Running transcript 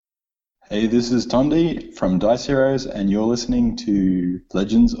Hey, this is Tondi from Dice Heroes, and you're listening to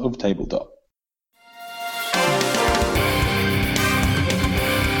Legends of Tabletop.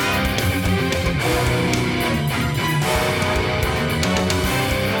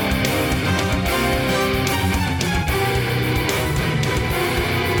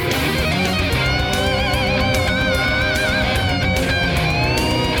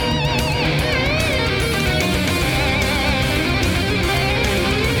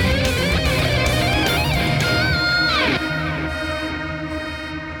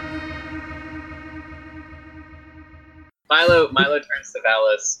 Milo turns to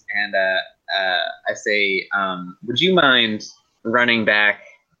Valis and I say, would you mind running back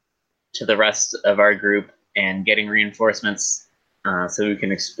to the rest of our group and getting reinforcements so we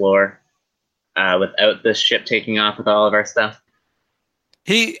can explore without this ship taking off with all of our stuff?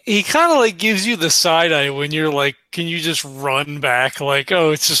 He kind of like gives you the side eye when you're like, can you just run back? Like,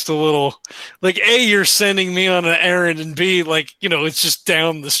 oh, it's just a little, like, A, you're sending me on an errand, and B, like, it's just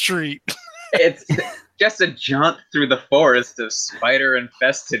down the street. It's just a jaunt through the forest of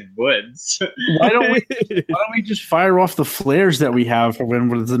spider-infested woods. Why don't we just fire off the flares that we have for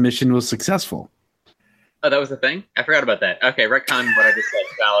when the mission was successful? Oh, that was the thing? I forgot about that. Okay, retcon what I just said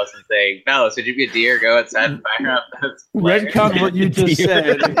to Valis and say, Valis, would you be a deer? Go outside and fire off those flares. Retcon what you just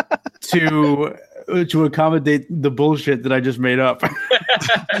said to accommodate the bullshit that I just made up.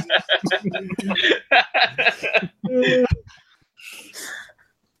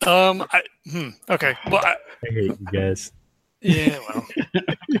 Okay. Well, I hate you guys. Yeah, well.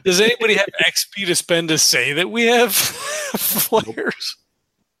 Does anybody have XP to spend to say that we have flares?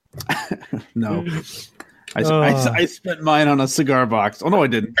 No. I spent mine on a cigar box. Oh, no, I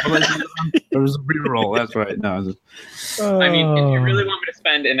didn't. There was a reroll. That's right. No, I mean, if you really want me to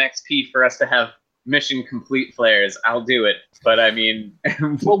spend an XP for us to have mission complete flares, I'll do it. But I mean,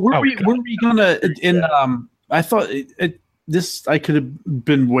 well, were we gonna? I thought this. I could have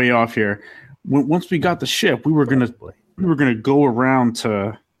been way off here. Once we got the ship, we were gonna go around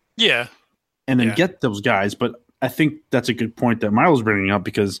to and then get those guys. But I think that's a good point that Milo's bringing up,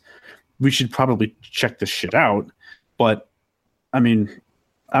 because we should probably check this shit out. But I mean,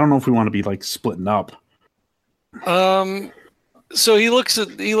 I don't know if we want to be like splitting up. So he looks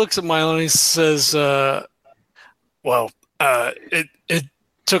at Milo and he says, it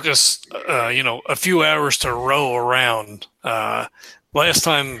took us a few hours to row around. Last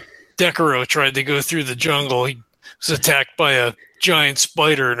time Decaro tried to go through the jungle, he was attacked by a giant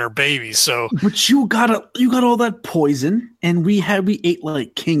spider and her baby. So, but you got all that poison, and we ate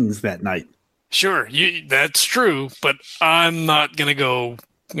like kings that night. Sure, that's true, but I'm not gonna go,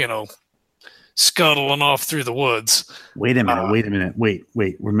 scuttling off through the woods. Wait a minute. Wait.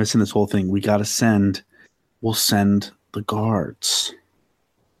 We're missing this whole thing. We'll send the guards.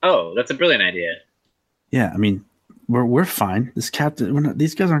 Oh, that's a brilliant idea. Yeah, I mean, we're fine. This captain,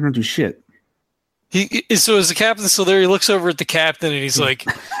 these guys aren't gonna do shit. So is the captain still there? He looks over at the captain and he's like,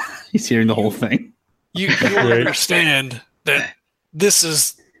 he's hearing the whole thing. You understand that this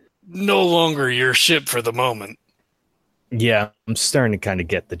is no longer your ship for the moment. Yeah, I'm starting to kind of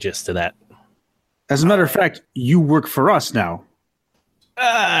get the gist of that. As a matter of fact, you work for us now.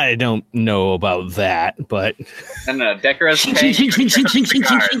 I don't know about that, but no, Decora's paying you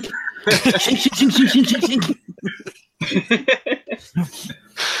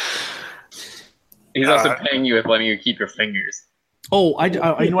He's also paying you with letting you keep your fingers. Oh, I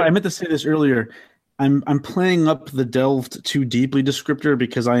know. I meant to say this earlier. I'm playing up the delved too deeply descriptor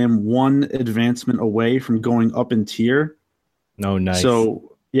because I am one advancement away from going up in tier. No, nice.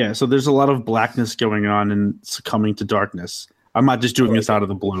 So there's a lot of blackness going on and succumbing to darkness. I'm not just doing this out of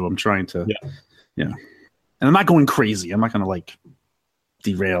the blue. I'm trying to, and I'm not going crazy. I'm not going to like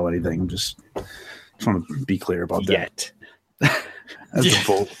derail anything. I'm just trying to be clear about that. As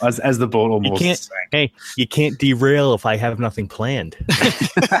the boat almost. You can't derail if I have nothing planned.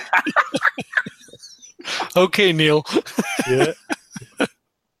 Okay, Neil. Yeah.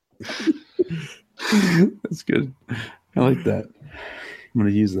 That's good. I like that. I'm going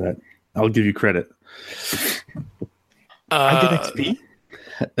to use that. I'll give you credit. I get XP?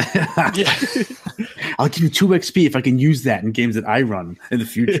 I'll give you 2 XP if I can use that in games that I run in the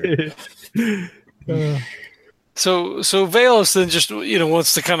future. So Valos then just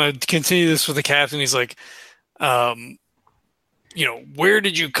wants to kind of continue this with the captain. He's like, where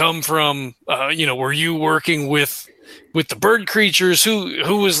did you come from? Were you working with the bird creatures?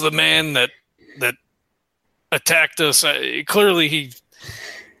 Who was the man that attacked us? Clearly, he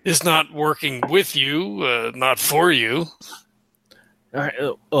is not working with you, not for you.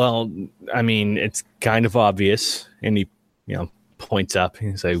 Well, I mean, it's kind of obvious, and he, points up.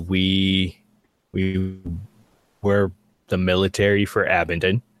 He's like, we're the military for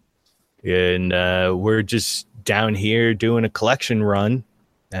Abingdon, and we're just down here doing a collection run,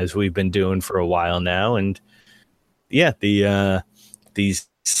 as we've been doing for a while now. And yeah, these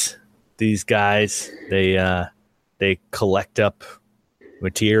guys, they collect up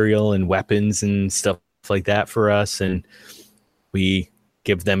material and weapons and stuff like that for us, and we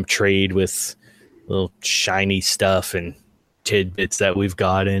give them trade with little shiny stuff and tidbits that we've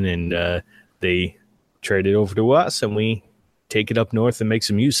gotten, and they trade it over to us, and we take it up north and make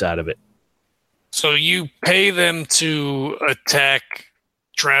some use out of it. So you pay them to attack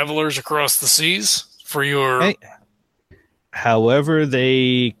travelers across the seas for your... Hey, however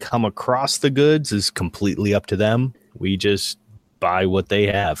they come across the goods is completely up to them. We just buy what they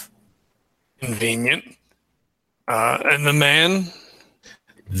have. Convenient. And the man?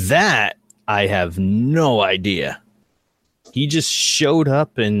 That I have no idea. He just showed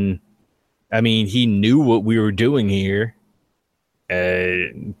up, and I mean, he knew what we were doing here.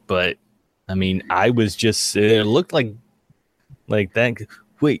 But I mean, I was just, it looked like that.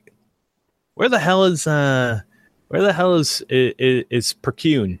 Wait, where the hell is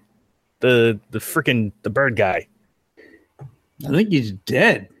Percune? The freaking the bird guy. I think he's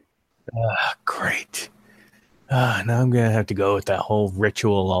dead. Great. Now I'm gonna have to go with that whole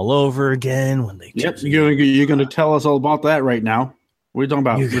ritual all over again when they. Yep, you're gonna tell us all about that right now. What are you talking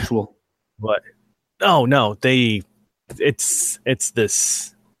about? Ritual. What? Oh no, it's the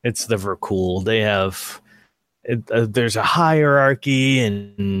Verkul. They have there's a hierarchy,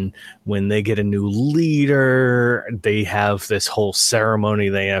 and when they get a new leader, they have this whole ceremony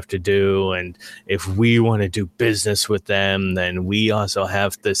they have to do. And if we want to do business with them, then we also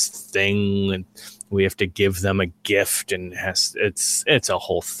have this thing, and we have to give them a gift, and it's a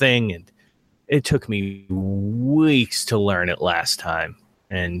whole thing. And it took me weeks to learn it last time,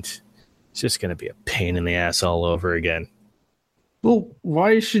 and it's just going to be a pain in the ass all over again. Well,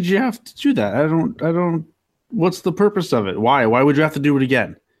 why should you have to do that? I don't. What's the purpose of it? Why? Why would you have to do it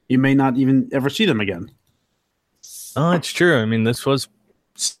again? You may not even ever see them again. Oh, it's true. I mean, this was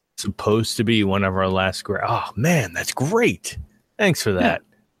supposed to be one of our last. Oh man, that's great. Thanks for that.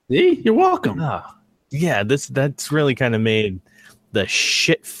 Yeah. See, you're welcome. Oh, yeah, that's really kind of made the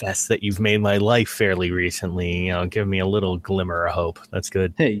shit fest that you've made my life fairly recently. Give me a little glimmer of hope. That's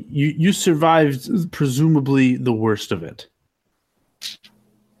good. Hey, you survived presumably the worst of it.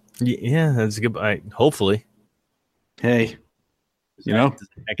 Yeah, that's good. Hopefully. Hey, you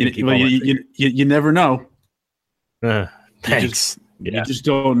never know. Thanks. You just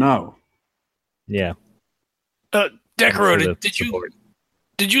don't know. Yeah. Decaro,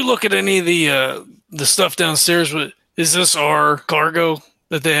 did you look at any of the stuff downstairs? Is this our cargo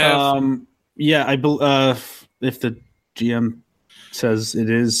that they have? Yeah, if the GM says it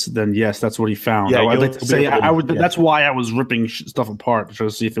is, then yes, that's what he found. Yeah, I'd like to say that's why I was ripping stuff apart to try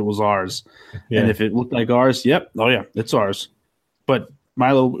to see if it was ours. Yeah. And if it looked like ours, yep. Oh yeah, it's ours. But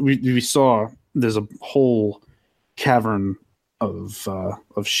Milo, we saw there's a whole cavern of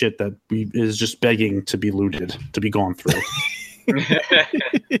shit that is just begging to be looted, to be gone through.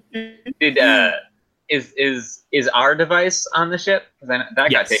 Is our device on the ship? Because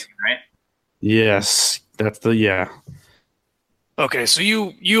that got taken, right? Yes, that's the. Okay, so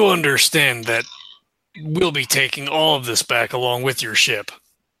you understand that we'll be taking all of this back along with your ship.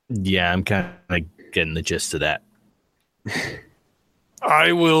 Yeah, I'm kind of getting the gist of that.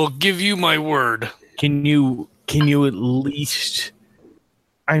 I will give you my word. Can you at least?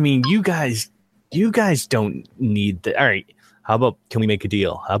 I mean, you guys don't need the. All right, how about can we make a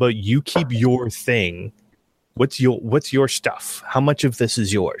deal? How about you keep your thing? What's your stuff? How much of this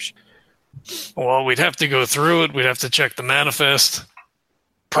is yours? Well, we'd have to go through it. We'd have to check the manifest.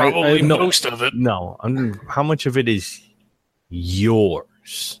 Probably most of it. No, how much of it is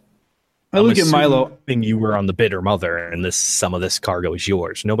yours? I look at Milo. You were on the Bitter Mother, and some of this cargo is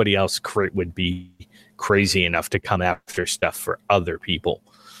yours. Nobody else would be crazy enough to come after stuff for other people.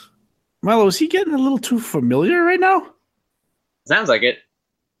 Milo, is he getting a little too familiar right now? Sounds like it.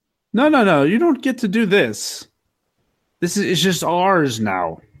 No. You don't get to do this. It's just ours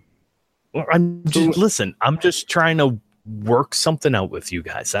now. Well, I'm just trying to work something out with you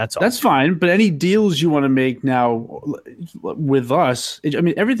guys. That's all. That's fine. But any deals you want to make now with us, I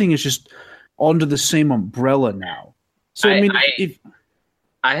mean, everything is just under the same umbrella now. So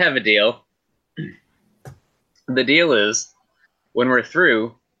I have a deal. The deal is, when we're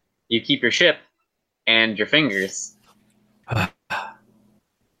through, you keep your ship and your fingers.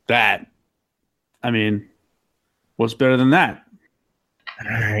 That. I mean, what's better than that?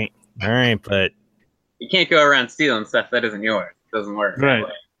 All right, but you can't go around stealing stuff that isn't yours. Doesn't work. Right.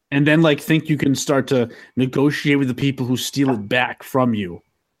 And then like think you can start to negotiate with the people who steal it back from you.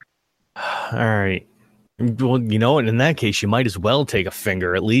 All right. Well, you know what? In that case, you might as well take a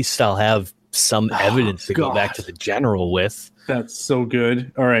finger. At least I'll have some evidence to go back to the general with. That's so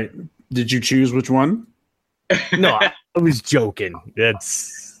good. All right. Did you choose which one? No, I was joking.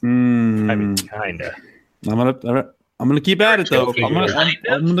 That's I mean, kinda. I'm gonna keep at it though.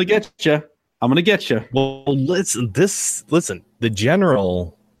 I'm gonna get you. I'm gonna get you. Well, listen. The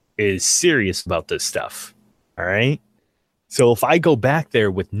general is serious about this stuff. All right. So if I go back there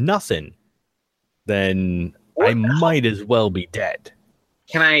with nothing, then I might as well be dead.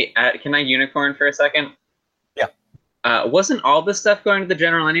 Can I unicorn for a second? Yeah. Wasn't all this stuff going to the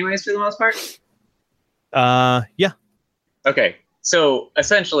general anyways for the most part? Yeah. Okay. So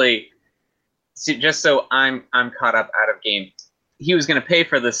essentially, just so I'm caught up out of game, he was going to pay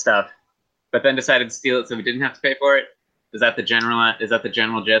for this stuff, but then decided to steal it so he didn't have to pay for it. Is that the general? Is that the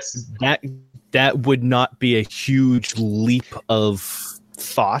general gist? That would not be a huge leap of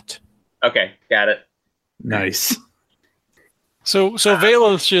thought. Okay, got it. Nice. So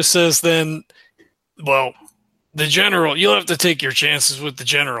Velos just says then, well, the general, you'll have to take your chances with the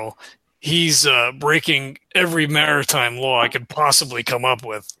general. He's breaking every maritime law I could possibly come up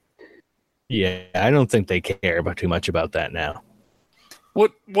with. Yeah, I don't think they care about too much about that now.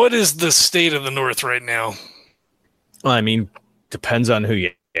 What is the state of the North right now? Well, I mean, depends on who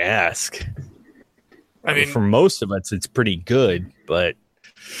you ask. I mean, for most of us, it's pretty good, but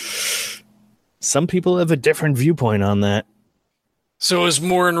some people have a different viewpoint on that. So is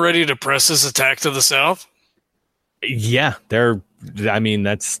Morin ready to press his attack to the south? Yeah,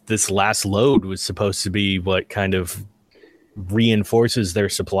 this last load was supposed to be what kind of reinforces their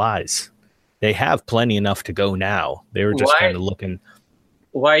supplies. They have plenty enough to go now. They were just kind of looking.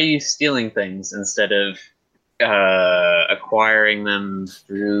 Why are you stealing things instead of acquiring them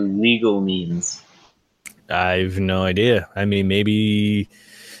through legal means? I've no idea. I mean, maybe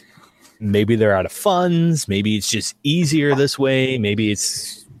they're out of funds. Maybe it's just easier this way. Maybe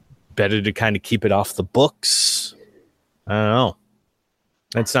it's better to kind of keep it off the books. I don't know.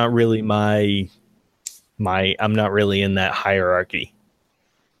 That's not really my I'm not really in that hierarchy.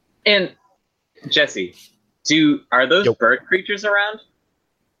 And Jesse, are those bird creatures around?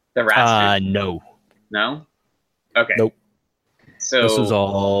 The rasters? No. No? Okay. Nope. So this was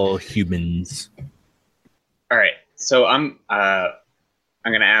all humans. All right. So I'm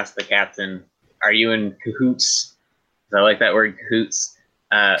going to ask the captain, are you in cahoots? I like that word, cahoots,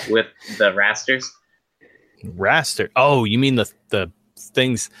 with the rasters? Raster? Oh, you mean the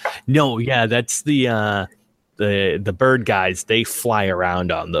things? No, yeah, that's the bird guys. They fly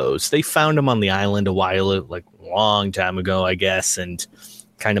around on those. They found them on the island a long time ago, I guess, and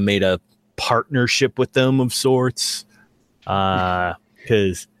kind of made a partnership with them of sorts.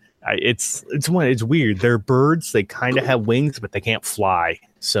 Because it's weird. They're birds. They kind of have wings, but they can't fly.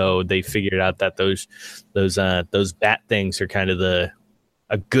 So they figured out that those bat things are kind of a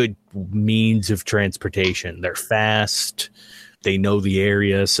good means of transportation. They're fast. They know the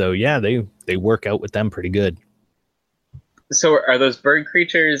area. So yeah, they work out with them pretty good. So are those bird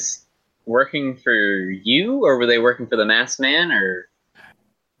creatures working for you, or were they working for the masked man, or?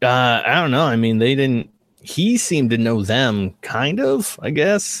 I don't know. I mean, he seemed to know them kind of, I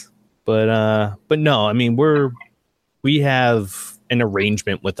guess. But no, I mean, we have an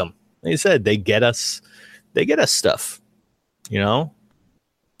arrangement with them. Like I said, they get us stuff, you know,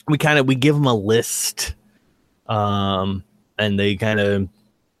 we give them a list. And they I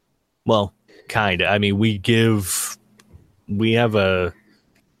mean, we have a,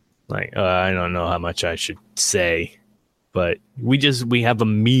 I don't know how much I should say, but we have a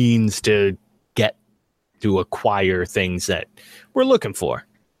means to acquire things that we're looking for.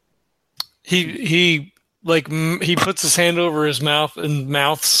 He puts his hand over his mouth and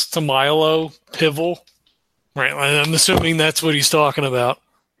mouths to Milo Pivel. Right. I'm assuming that's what he's talking about.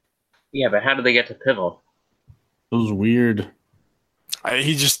 Yeah, but how do they get to Pivel? It was weird.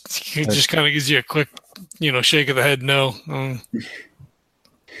 He just kind of gives you a quick, shake of the head. No. I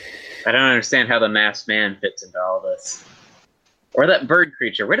don't understand how the masked man fits into all this. Or that bird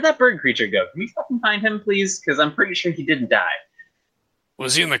creature. Where did that bird creature go? Can you fucking find him, please? Because I'm pretty sure he didn't die.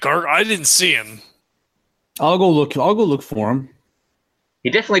 Was he in the car? I didn't see him. I'll go look for him. He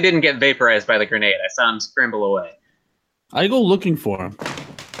definitely didn't get vaporized by the grenade. I saw him scramble away. I go looking for him.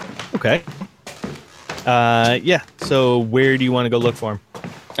 Okay. Yeah. So where do you want to go look for him?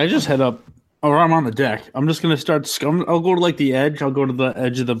 I just head up, or I'm on the deck. I'm just gonna start. I'll go to the edge. I'll go to the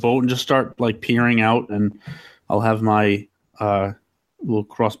edge of the boat and just start peering out, and I'll have my little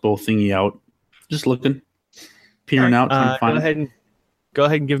crossbow thingy out, just looking, peering out, trying to find. Go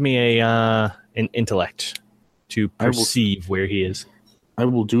ahead and give me an intellect to perceive where he is. I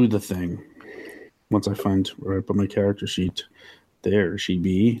will do the thing once I find where I put my character sheet. There she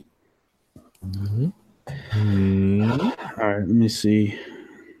be. Mm-hmm. All right, let me see.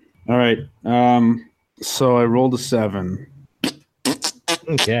 All right, so I rolled a 7.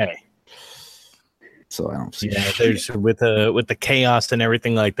 Okay. So I don't see. Yeah, there's with the chaos and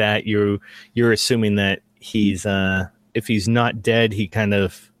everything like that. You're assuming that he's if he's not dead, he kind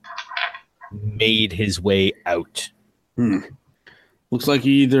of made his way out. Looks like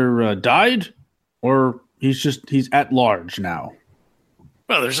he either died or he's at large now.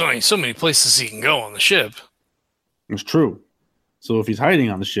 Well, there's only so many places he can go on the ship. It's true. So if he's hiding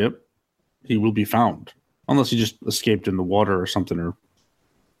on the ship, he will be found. Unless he just escaped in the water or something, or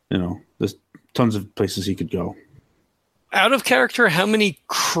there's tons of places he could go. Out of character, how many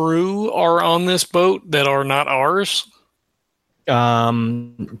crew are on this boat that are not ours?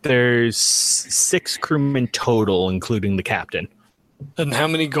 There's 6 crewmen total, including the captain. And how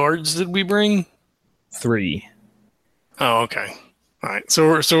many guards did we bring? 3. Oh, okay. All right.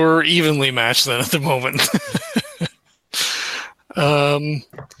 So we're evenly matched then at the moment.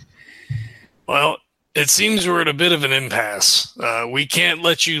 Well, it seems we're at a bit of an impasse. We can't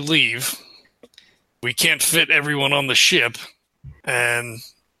let you leave. We can't fit everyone on the ship, and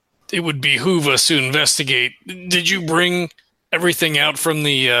it would behoove us to investigate. Did you bring everything out from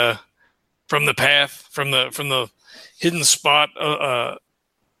the path, from the hidden spot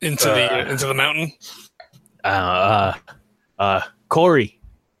into the mountain? Corey,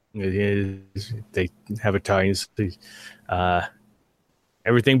 they have a tie.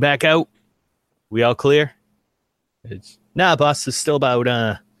 Everything back out. We all clear? Nah, boss. There's still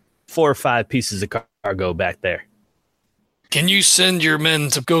about 4 or 5 pieces of cargo back there. Can you send your men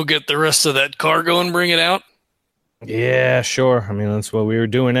to go get the rest of that cargo and bring it out? Yeah, sure. I mean, that's what we were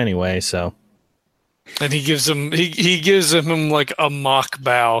doing anyway. So, and he gives him like a mock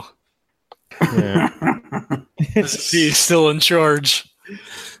bow. Yeah. He's still in charge.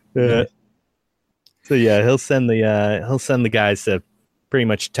 So yeah, he'll send the guys to pretty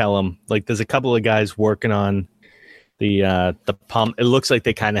much tell him, like, there's a couple of guys working on the pump. It looks like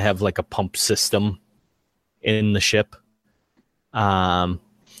they kind of have like a pump system in the ship.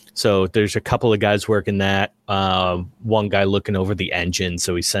 So there's a couple of guys working that. One guy looking over the engine.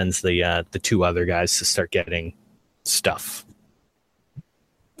 So he sends the 2 other guys to start getting stuff.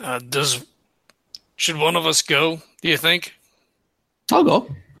 Should one of us go, do you think? I'll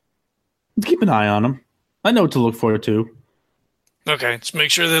go. Keep an eye on them. I know what to look for, too. Okay, just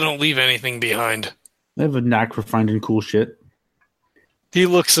make sure they don't leave anything behind. They have a knack for finding cool shit. He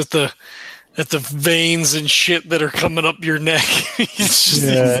looks at the veins and shit that are coming up your neck. He's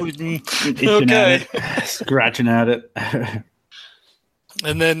just okay. Scratching at it.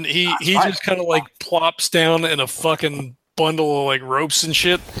 And then he just kind of like plops down in a fucking bundle of like ropes and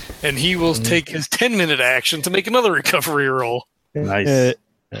shit, and he will take his 10-minute action to make another recovery roll. Nice.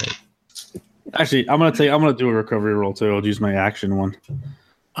 Actually, I'm gonna do a recovery roll too. I'll use my action one.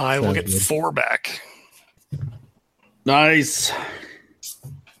 I will get 4 back. Nice.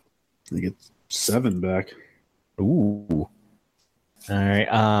 I get 7 back. Ooh. All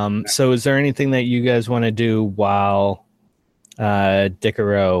right. So is there anything that you guys want to do while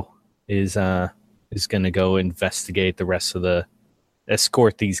Dicaro is going to go investigate the rest of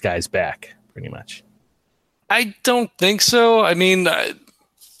escort these guys back, pretty much? I don't think so. I mean,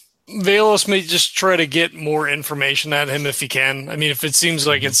 Velos may just try to get more information at him if he can. I mean, if it seems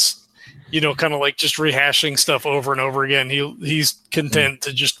like it's, kind of like just rehashing stuff over and over again, he's content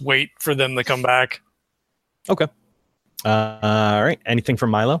to just wait for them to come back. Okay. All right. Anything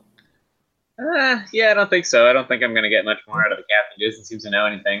from Milo? Yeah, I don't think so. I don't think I'm going to get much more out of the captain. He doesn't seem to know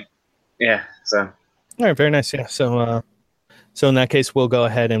anything. Yeah, so. All right, very nice. Yeah, so in that case, we'll go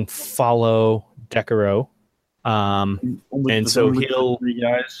ahead and follow Decaro. And so he'll... 3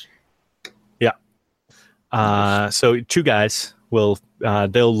 guys? Yeah. So 2 guys will...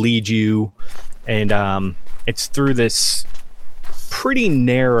 they'll lead you, and it's through this pretty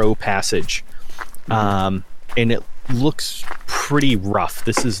narrow passage. And it looks pretty rough.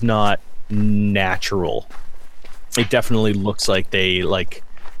 This is not natural. It definitely looks like they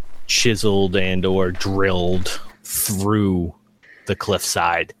chiseled and or drilled through the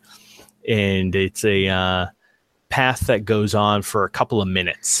cliffside, and it's a path that goes on for a couple of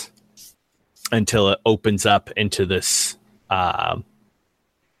minutes until it opens up into this almost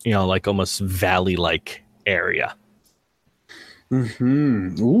valley-like area.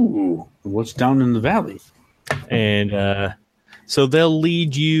 Ooh, what's down in the valley? And so they'll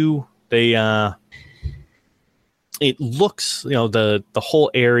lead you. it looks, the whole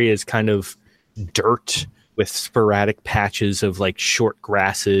area is kind of dirt with sporadic patches of like short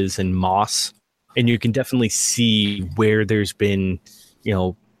grasses and moss. And you can definitely see where there's been,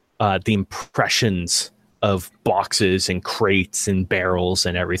 the impressions of boxes and crates and barrels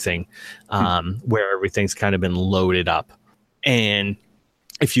and everything, where everything's kind of been loaded up. And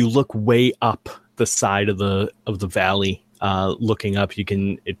if you look way up the side of the valley, looking up,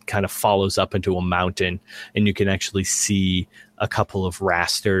 it kind of follows up into a mountain, and you can actually see a couple of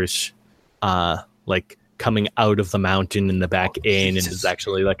rasters, like coming out of the mountain in the back end, and there's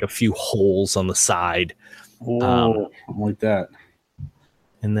actually like a few holes on the side. Oh, like that.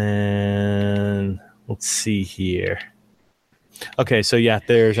 And then let's see here. Okay, so yeah,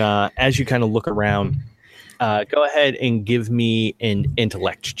 there's as you kind of look around, go ahead and give me an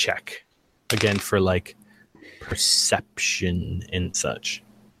intellect check again for like perception and such.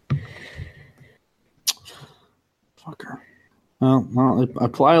 Fucker. Well, I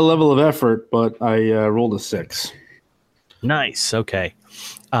apply a level of effort, but I rolled a 6. Nice. Okay.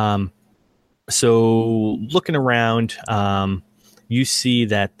 So looking around, you see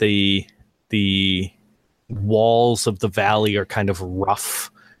that the walls of the valley are kind of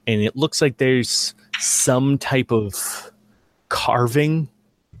rough, and it looks like there's some type of carving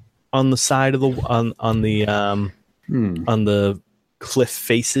on the side of the on the cliff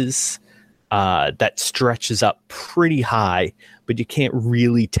faces that stretches up pretty high, but you can't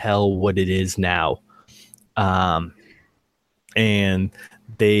really tell what it is now. And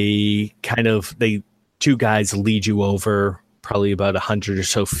two guys lead you over probably about 100 or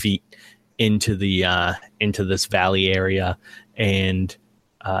so feet into this valley area, and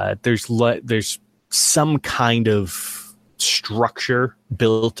there's some kind of structure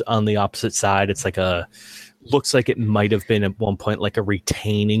built on the opposite side. It's like looks like it might have been at one point like a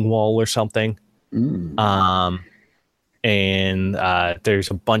retaining wall or something. And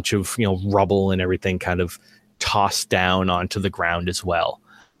there's a bunch of rubble and everything kind of tossed down onto the ground as well.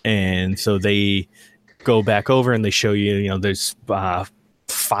 And so they go back over and they show you, there's 5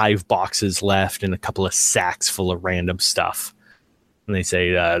 boxes left and a couple of sacks full of random stuff. And they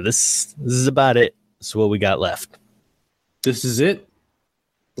say, this is about it. This is what we got left. This is it?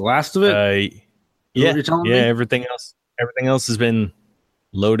 The last of it? Yeah. Everything else has been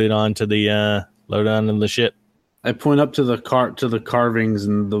loaded onto the ship. I point up to the carvings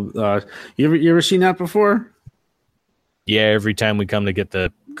and the. You ever seen that before? Yeah, every time we come to get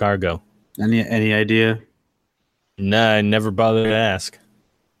the cargo. Any idea? Nah, I never bothered to ask.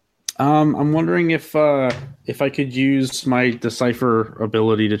 I'm wondering if I could use my decipher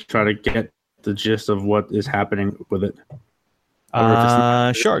ability to try to get the gist of what is happening with it.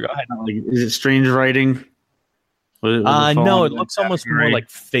 Sure, go ahead. Is it strange writing? No, it looks almost more like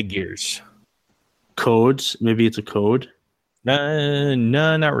figures. Codes? Maybe it's a code? No,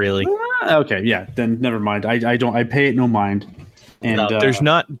 not really. Okay, yeah, then never mind. I pay it no mind. And no, there's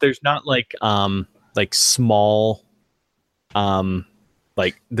not like small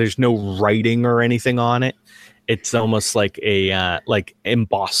like there's no writing or anything on it. It's almost like a like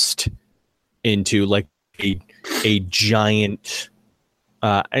embossed into like a giant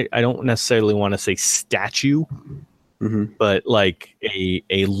I don't necessarily want to say statue, but like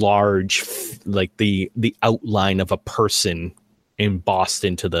a large, like the outline of a person embossed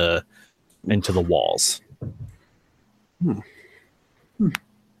into the walls.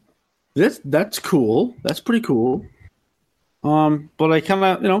 That's cool. That's pretty cool. But I kind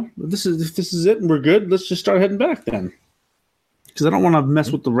of, if this is it and we're good, let's just start heading back then. Because I don't want to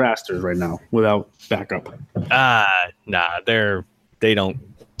mess with the rasters right now without backup. Nah, they don't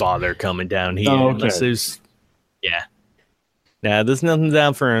bother coming down here unless there's, there's nothing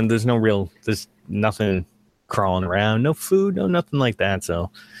down for them. There's nothing crawling around, no food, no nothing like that. So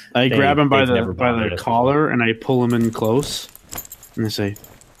I grab him by the collar and I pull him in close and I say,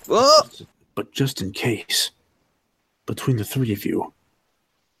 "Whoa!" But just in case, between the three of you,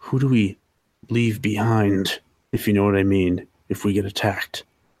 who do we leave behind? If you know what I mean. If we get attacked.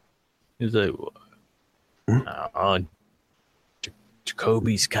 He's like,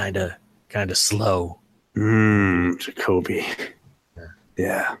 Jacoby's kind of slow. Jacoby.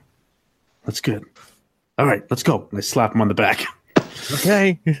 Yeah. That's good. All right, let's go. I slap him on the back.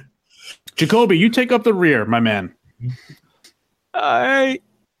 Okay. Jacoby, you take up the rear, my man. All right.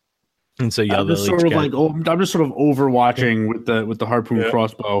 And so I'm just sort of overwatching with the harpoon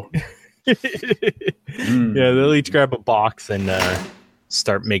crossbow. Yeah, they'll each grab a box and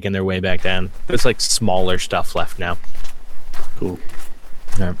start making their way back down. There's like smaller stuff left now. Cool.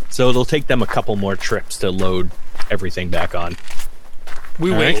 Yeah. So it'll take them a couple more trips to load everything back on.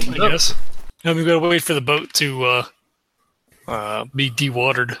 We wait, I guess. And we've got to wait for the boat to be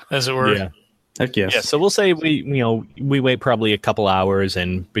dewatered, as it were. Yeah. Heck yes. Yeah, so we'll say we wait probably a couple hours,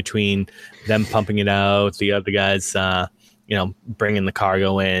 and between them pumping it out, the other guys, bringing the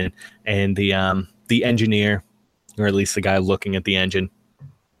cargo in, and the engineer, or at least the guy looking at the engine,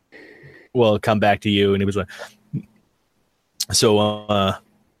 will come back to you, and he was like, "So, I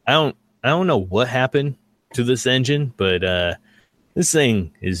don't know what happened to this engine, but this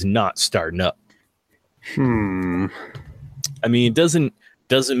thing is not starting up. I mean, it doesn't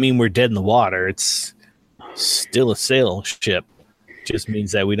mean we're dead in the water. It's still a sail ship. Just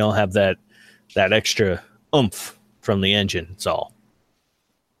means that we don't have that extra oomph from the engine. It's all."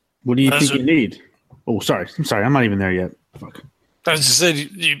 What do you think you need? Oh, sorry. I'm sorry. I'm not even there yet. Fuck. I just said,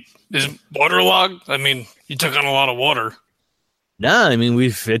 is it waterlogged? I mean, you took on a lot of water. Nah, I mean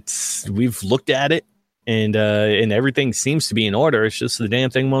we've looked at it, and everything seems to be in order. It's just the damn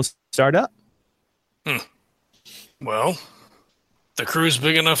thing won't start up. Well, the crew's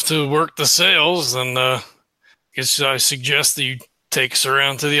big enough to work the sails, then I suggest that you take us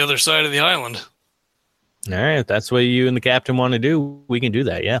around to the other side of the island. All right, if that's what you and the captain want to do, we can do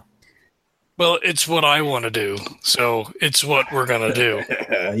that, yeah. Well, it's what I want to do, so it's what we're going to do.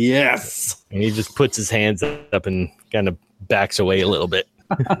 Yes. And he just puts his hands up and kind of backs away a little bit.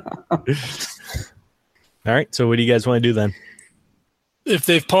 All right, so what do you guys want to do then? If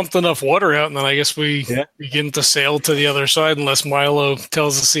they've pumped enough water out, then I guess we begin to sail to the other side, unless Milo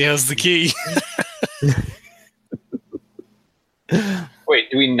tells us he has the key. Wait,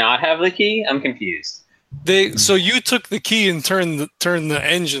 do we not have the key? I'm confused. So you took the key and turned the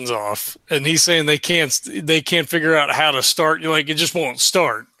engines off, and he's saying they can't figure out how to start. You're like, it just won't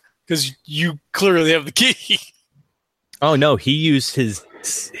start because you clearly have the key. Oh no, he used his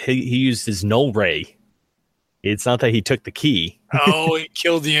null ray. It's not that he took the key. Oh, he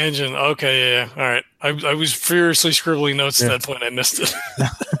killed the engine. Okay, yeah. All right. I was furiously scribbling notes at that point. I missed it.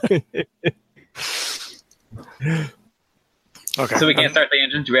 Okay. So we can't start the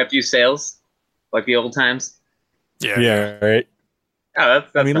engine? Do we have to use sails? Like the old times? Yeah, right. Oh,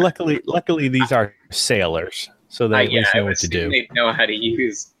 that's I mean, fine. luckily these are sailors, so they at least know what to do. They know how to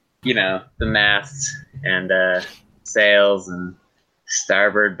use, the masts and sails and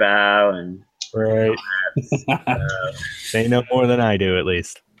starboard bow and right. They know more than I do, at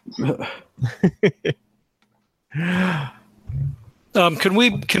least. Can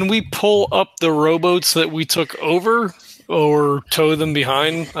we pull up the rowboats that we took over, or tow them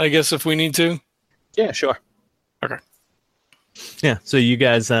behind? I guess if we need to. Yeah, sure. Okay. Yeah, so you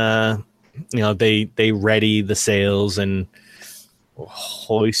guys, they ready the sails and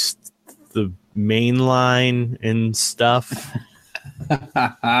hoist the main line and stuff. Nice.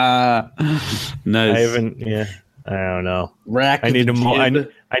 I don't know. I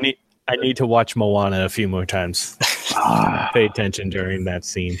need to watch Moana a few more times. Pay attention during that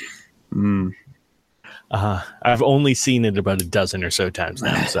scene. I've only seen it about a dozen or so times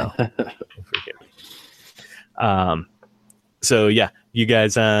now, so forget. So yeah, you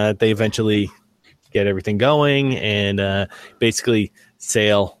guys, they eventually get everything going and basically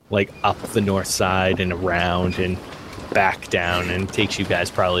sail like up the north side and around and back down, and it takes you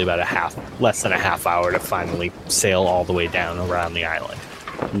guys probably about less than a half hour to finally sail all the way down around the island.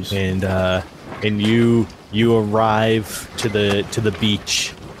 And you arrive to the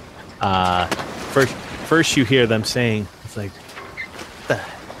beach. First you hear them saying, it's like,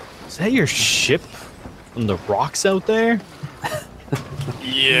 is that your ship on the rocks out there?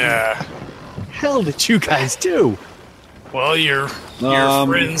 Yeah. Hell did you guys do? Well, your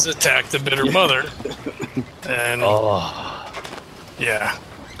friends attacked the bitter mother, and yeah.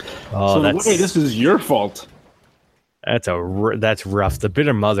 So this is your fault. That's rough. The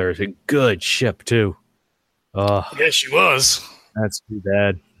bitter mother is a good ship too. Oh, yeah, she was. That's too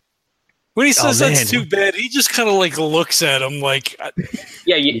bad. When he says that's too bad, he just kind of like looks at him like,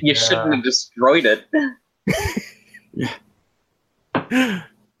 yeah, you shouldn't have destroyed it.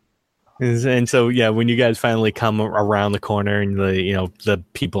 And so, yeah, when you guys finally come around the corner and the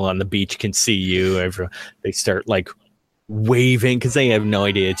people on the beach can see you, they start like waving because they have no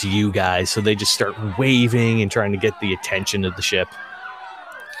idea it's you guys. So they just start waving and trying to get the attention of the ship.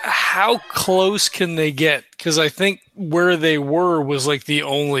 How close can they get? Because I think where they were was like the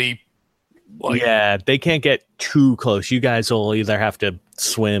only. Yeah, they can't get too close. You guys will either have to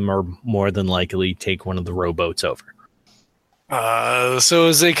swim or more than likely take one of the rowboats over. So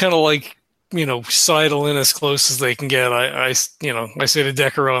as they kind of like, sidle in as close as they can get, I say to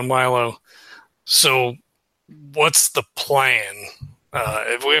Decaro and Milo, so what's the plan?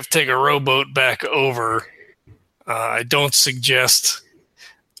 If we have to take a rowboat back over, I don't suggest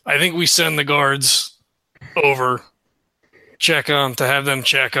I think we send the guards over, to have them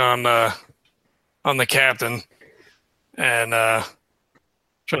check on the captain, and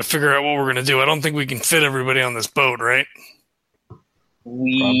try to figure out what we're gonna do. I don't think we can fit everybody on this boat, right?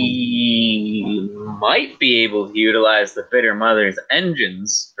 We might be able to utilize the Bitter Mother's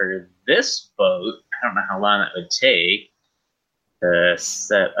engines for this boat. I don't know how long that would take to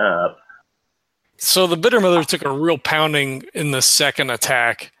set up. So the Bitter Mother took a real pounding in the second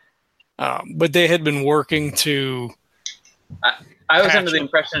attack, but they had been working to... I was under the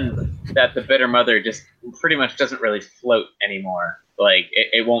impression that the Bitter Mother just pretty much doesn't really float anymore. Like,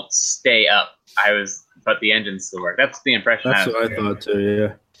 it won't stay up. But the engines still work. That's the impression. That's what I thought too,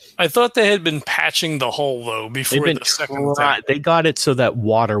 yeah. I thought they had been patching the hole, though, before the second attack. They got it so that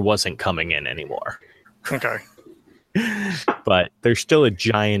water wasn't coming in anymore. Okay. But there's still a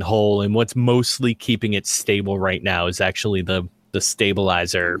giant hole, and what's mostly keeping it stable right now is actually the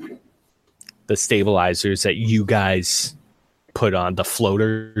stabilizers that you guys put on the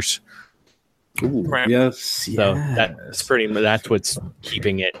floaters. Ooh, Right. Yes. So that's what's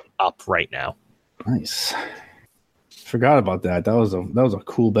keeping it up right now. Nice. Forgot about that. That was a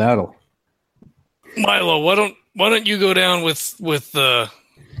cool battle. Milo, why don't you go down with the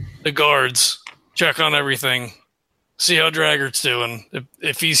guards, check on everything, see how Draggert's doing.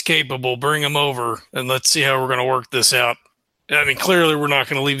 If he's capable, bring him over, and let's see how we're going to work this out. I mean, clearly we're not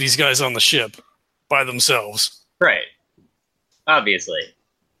going to leave these guys on the ship by themselves. Right. Obviously.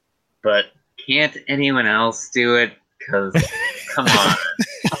 But can't anyone else do it? Because, come on.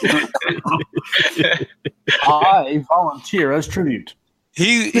 I volunteer as tribute.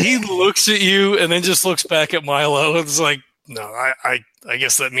 He looks at you and then just looks back at Milo and is like, no, I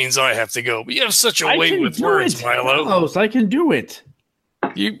guess that means I have to go. But you have such a way with words, Milo. Carlos, I can do it.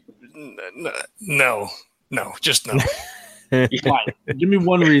 No, just no. Why? Give me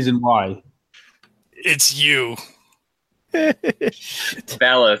one reason why. It's you.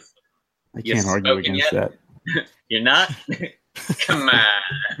 Valis. I can't argue against that. You're not? Come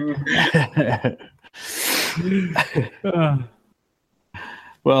on.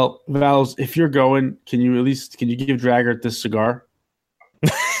 Well, Vals, if you're going, can you give Draggart this cigar?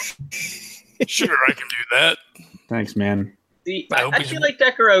 Sure, I can do that. Thanks, man. See, I feel like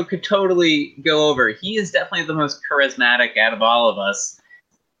Decaro could totally go over. He is definitely the most charismatic out of all of us.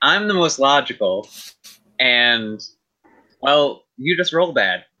 I'm the most logical. And, well, you just roll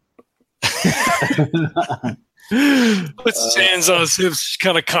bad. Puts his hands on his hips,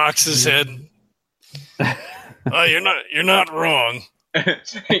 kind of cocks his head. Oh, you're not wrong. You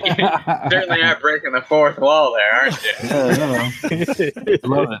certainly are breaking the fourth wall there, aren't you? Yeah, I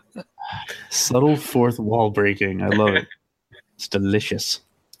love it. Subtle fourth wall breaking. I love it. It's delicious.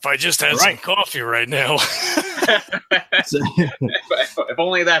 If I just had some coffee right now. If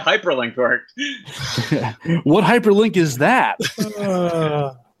only that hyperlink worked. What hyperlink is that?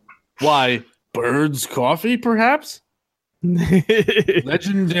 Why? Bird's coffee, perhaps?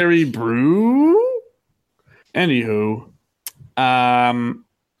 Legendary brew? Anywho,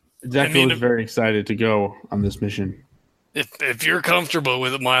 Deco is very excied to go on this mission. If you're comfortable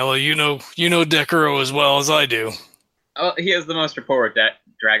with it, Milo, you know Decaro as well as I do. Oh, he has the most rapport with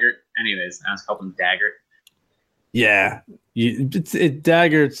Draggart. Anyways, I was calling him Daggart. Yeah,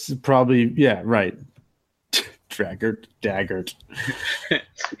 Daggert's probably right. Daggart.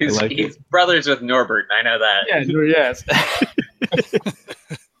 He's brothers with Norbert. I know that. Yeah, yes.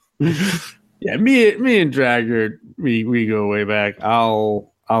 Yeah, me and Draggart, we go way back.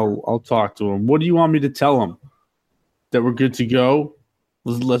 I'll talk to him. What do you want me to tell him? That we're good to go?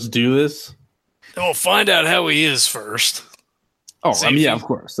 Let's do this. We'll find out how he is first. Oh, of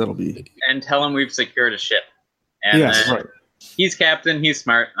course. That'll be. And tell him we've secured a ship. And yes, right. He's captain. He's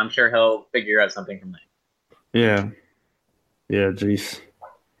smart. I'm sure he'll figure out something from there. Yeah. Yeah, jeez.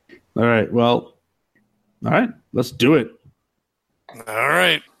 All right. Well, all right. Let's do it. All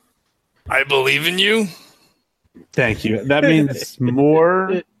right. I believe in you. Thank you. That means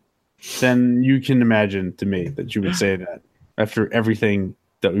more than you can imagine to me that you would say that after everything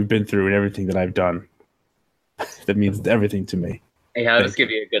that we've been through and everything that I've done. That means everything to me. Hey, I'll just give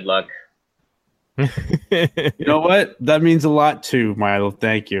you a good luck. You know what? That means a lot too, Milo.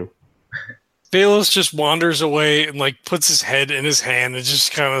 Thank you. Balos just wanders away and puts his head in his hand and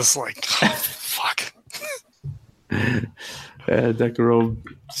just kind of like, oh, fuck. Decaro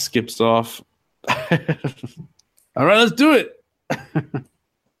skips off. All right, let's do it.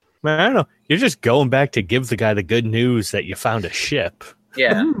 Man, I don't know. You're just going back to give the guy the good news that you found a ship.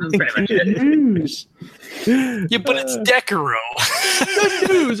 Yeah, that's pretty much it. News. Yeah, but it's Decaro. Good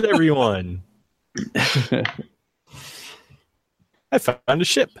news, everyone. I found a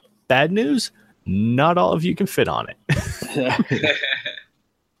ship. Bad news, not all of you can fit on it.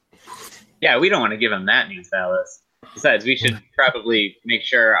 Yeah, we don't want to give him that news, Alice. Besides, we should probably make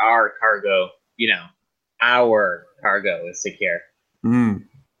sure our cargo, our cargo is secure.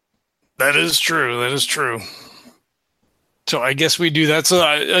 That is true. That is true. So I guess we do that. So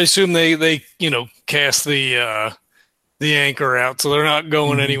I assume they cast the anchor out, so they're not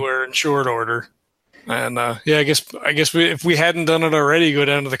going anywhere in short order. And I guess if we hadn't done it already, go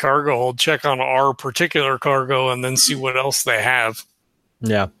down to the cargo hold, check on our particular cargo, and then see what else they have.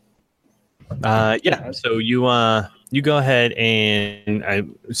 Yeah. So you go ahead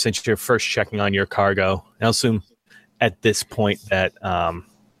and since you're first checking on your cargo, I'll assume at this point that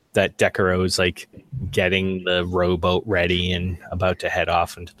that Decaro is like getting the rowboat ready and about to head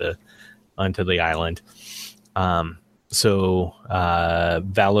off onto the island. So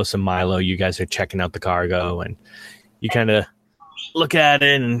Valos and Milo, you guys are checking out the cargo, and you kind of look at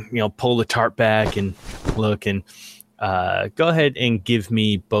it and pull the tarp back and look and go ahead and give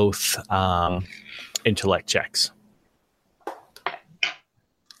me both intellect checks.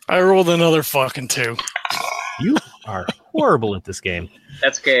 I rolled another fucking 2. You are horrible at this game.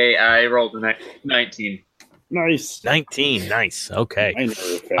 That's okay. I rolled a 19. Nice. 19. Nice. Okay. I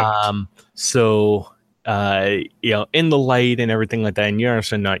know. So, in the light and everything like that, and you're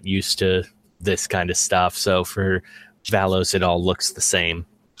also not used to this kind of stuff. So for Valos, it all looks the same.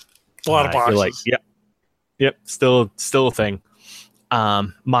 A lot of boxes. You're like, yep. Still a thing.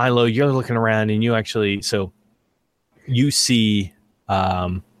 Milo, you're looking around and you see,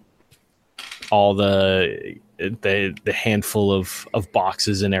 all the handful of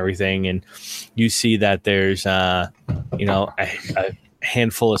boxes and everything, and you see that there's a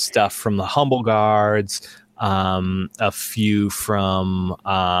handful of stuff from the Humble Guards, a few from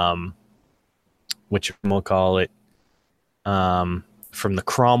from the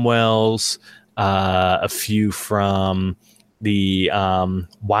Cromwells, a few from the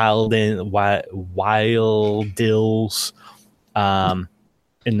Wildills, and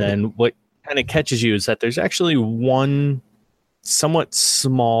then what kind of catches you is that there's actually one somewhat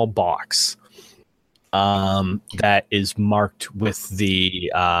small box that is marked with the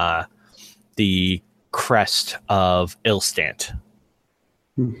crest of Ilstant.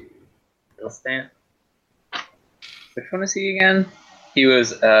 Ilstant? Which one is he again? He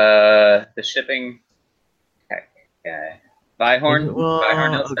was the shipping tech guy. Vihorn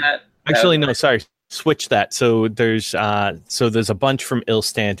Ilstant? Actually, no, sorry. Switch that. So there's a bunch from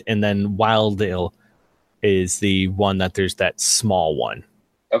Ilstant, and then Wildil is the one that there's that small one.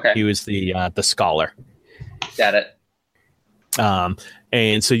 Okay. He was the scholar. Got it.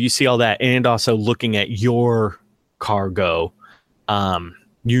 And so you see all that, and also looking at your cargo,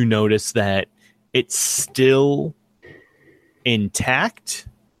 you notice that it's still intact,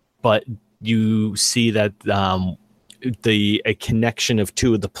 but you see that a connection of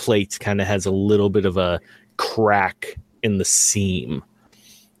two of the plates kind of has a little bit of a crack in the seam,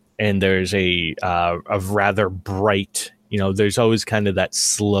 and there's a rather bright, there's always kind of that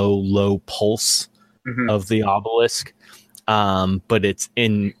slow, low pulse of the obelisk, but it's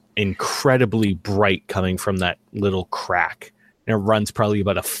incredibly bright coming from that little crack, and it runs probably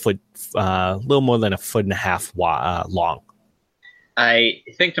about a foot, a little more than a foot and a half long. I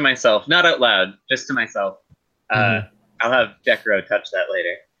think to myself, not out loud, just to myself, I'll have Decaro touch that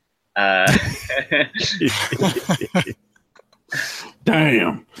later.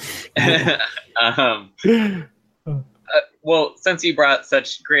 Damn. Well, since you brought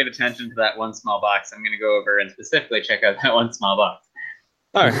such great attention to that one small box, I'm going to go over and specifically check out that one small box.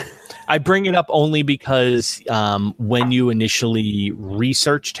 All right. I bring it up only because when you initially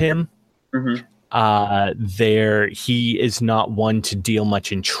researched him, he is not one to deal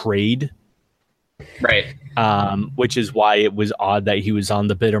much in trade. Right. Which is why it was odd that he was on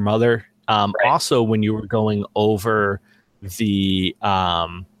the Bitter Mother. Right. Also, when you were going over the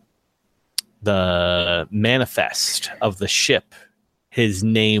manifest of the ship, his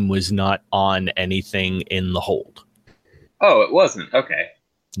name was not on anything in the hold. Oh, it wasn't? Okay.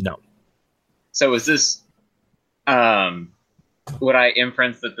 No. So was this... would I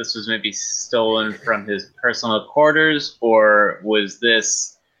inference that this was maybe stolen from his personal quarters, or was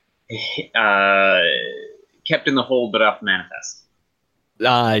this kept in the hold but off the manifest?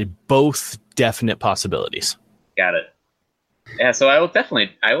 Both definite possibilities. Got it. Yeah, so I will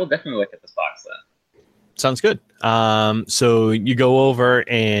definitely look at this box then. Sounds good. So you go over,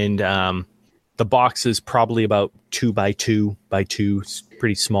 and the box is probably about 2 by 2 by 2. It's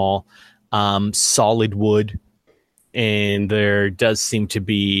pretty small. Solid wood. And there does seem to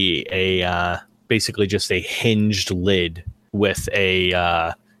be basically just a hinged lid with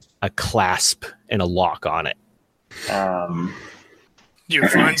a clasp and a lock on it. You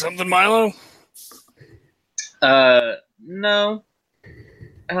find something, Milo? No,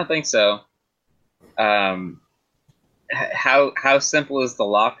 I don't think so. How simple is the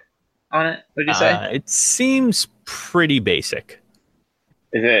lock on it? What did you say? It seems pretty basic.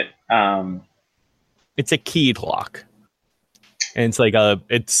 Is it? It's a keyed lock, and it's like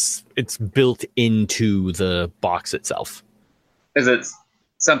it's built into the box itself. Is it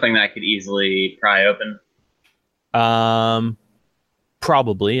something that I could easily pry open?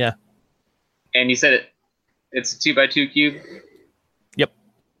 Probably, yeah. And you said it's a 2x2 cube? Yep.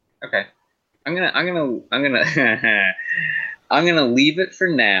 Okay. I'm gonna I'm gonna leave it for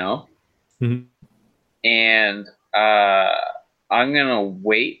now. Mhm. And I'm gonna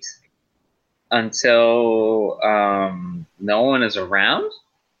wait until no one is around.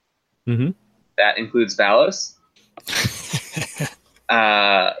 Mhm. That includes Valos.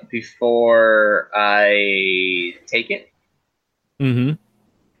 Before I take it Mhm.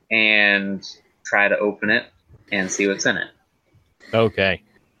 and try to open it and see what's in it. Okay.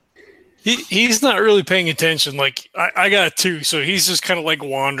 He's not really paying attention. Like I got two, so he's just kind of like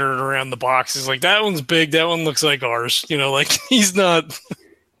wandering around the boxes. Like that one's big, that one looks like ours. You know, like he's not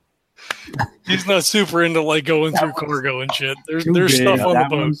super into like going through cargo and shit. There's stuff on the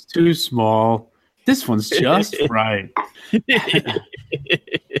boat. One's too small. This one's just right.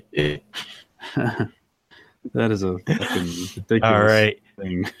 That is a fucking ridiculous All right.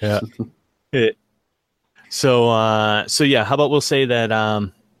 thing. Yeah. So yeah, how about we'll say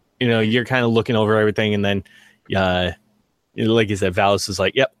that you're kind of looking over everything, and then like you said, Valos is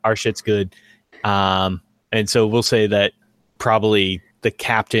like, yep, our shit's good. And so we'll say that probably the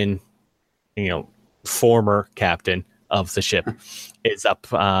captain, former captain of the ship is up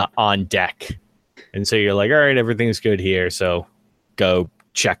on deck. And so you're like, all right, everything's good here. So go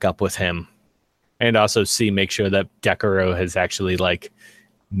check up with him, and also make sure that Decaro has actually like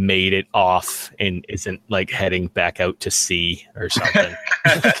made it off and isn't like heading back out to sea or something.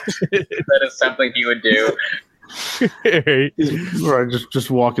 That is something he would do. Right. Or just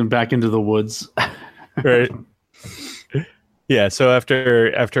walking back into the woods. Right. Yeah. So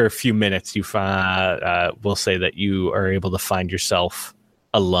after a few minutes, you we'll say that you are able to find yourself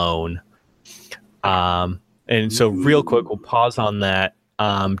alone. And so real quick, we'll pause on that.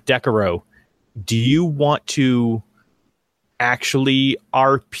 Decaro, do you want to actually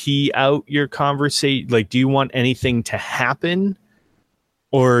RP out your conversation? Like, do you want anything to happen,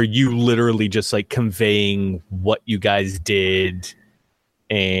 or are you literally just like conveying what you guys did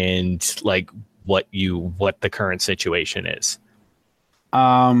and like what the current situation is?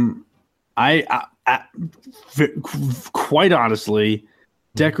 I quite honestly,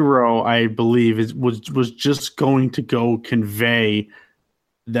 Decaro, I believe, was just going to go convey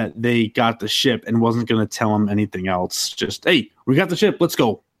that they got the ship and wasn't going to tell him anything else. Just, hey, we got the ship, let's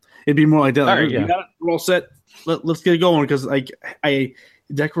go. It'd be more like that. Like, right, yeah. We got it, we're all set. Let's get it going, because like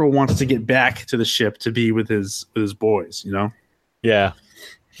Decaro wants to get back to the ship to be with his boys, Yeah.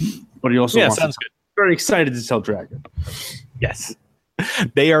 But he also sounds good. Very excited to tell Dragon. Yes.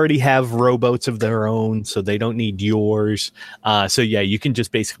 They already have rowboats of their own, so they don't need yours. So yeah, you can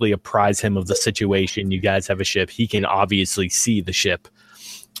just basically apprise him of the situation. You guys have a ship. He can obviously see the ship.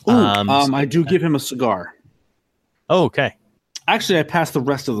 I do give him a cigar. Oh, okay. Actually, I passed the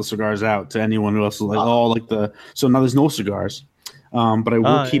rest of the cigars out to anyone who else is like, so now there's no cigars. But I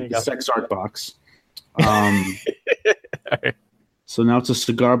will keep the sex art box. Right. So now it's a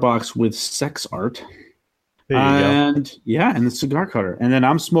cigar box with sex art. There you go. And the cigar cutter. And then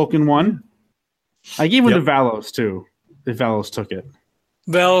I'm smoking one. I gave one to Valos too, if Valos took it.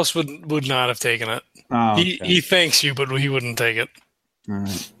 Valos would not have taken it. Oh, okay. He thanks you, but he wouldn't take it. All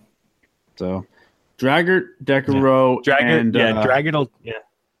right. So Draggart, Decaro, and Draggart will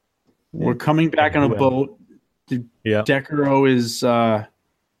we're coming back on a boat. Yeah. Decaro is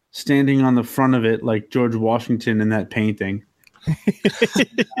standing on the front of it like George Washington in that painting.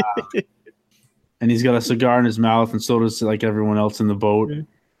 And he's got a cigar in his mouth, and so does like everyone else in the boat.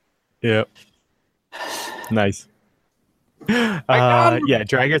 Yep. Nice.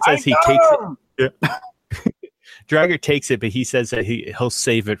 Draggart says he takes it. Yeah. Draggart takes it, but he says that he'll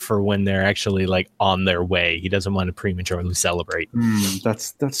save it for when they're actually like on their way. He doesn't want to prematurely celebrate.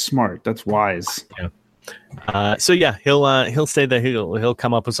 That's smart. That's wise. Yeah. So yeah, he'll say that he'll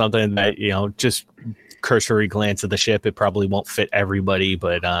come up with something that just cursory glance at the ship. It probably won't fit everybody,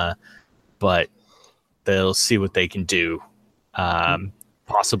 but they'll see what they can do.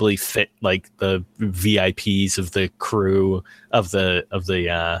 Possibly fit like the VIPs of the crew of the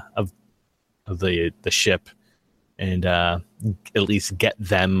ship, and at least get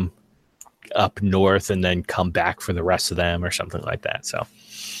them up north and then come back for the rest of them or something like that. So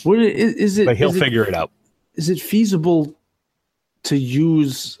what is it? But he'll figure it out. Is it feasible to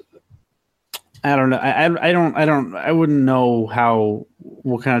use? I don't know. I wouldn't know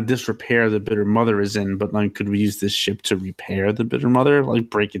what kind of disrepair the Bitter Mother is in, but like, could we use this ship to repair the Bitter Mother? Like,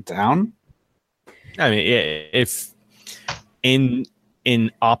 break it down? I mean, if in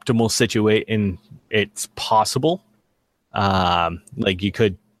optimal situation, it's possible. Like, you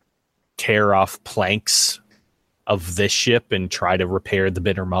could tear off planks of this ship and try to repair the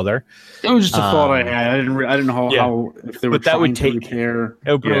Bitter Mother. It was just a thought I had. I didn't know how if they were. But that would take. Repair.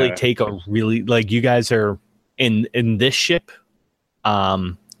 It would really take a really, like, you guys are in this ship,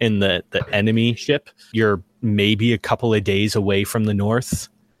 in the enemy ship. You're maybe a couple of days away from the north.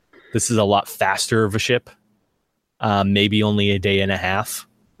 This is a lot faster of a ship. Maybe only a day and a half.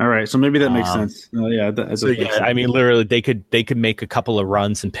 All right, so maybe that makes sense. Oh, yeah, I mean, literally, they could make a couple of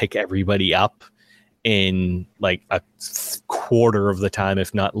runs and pick everybody up in like a quarter of the time,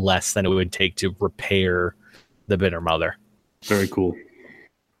 if not less, than it would take to repair the Bitter Mother. Very cool.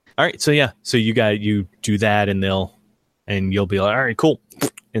 All right, so you do that, and you'll be like, all right, cool,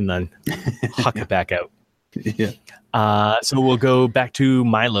 and then huck it back out. Yeah. So we'll go back to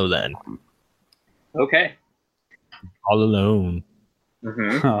Milo then. Okay. All alone.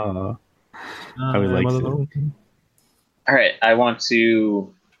 Mm-hmm. I would like to. All right, I want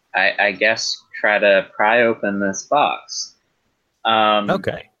to, I guess, try to pry open this box.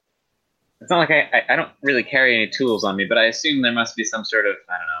 Okay. It's not like I don't really carry any tools on me, but I assume there must be some sort of,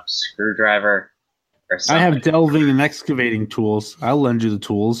 I don't know, screwdriver or something. I have delving and excavating tools. I'll lend you the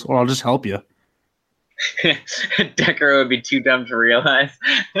tools, or I'll just help you. Decker would be too dumb to realize.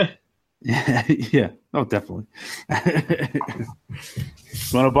 Yeah. Oh, definitely.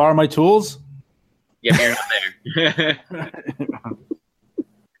 Want to borrow my tools? Yeah, you're not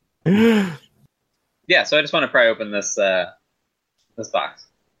there. Yeah, so I just want to pry open this box.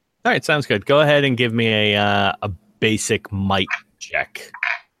 All right, sounds good. Go ahead and give me a basic might check.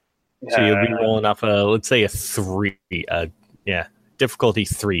 So you'll be rolling off let's say a 3. Difficulty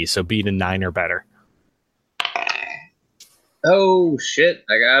 3. So beat a 9 or better. Oh shit!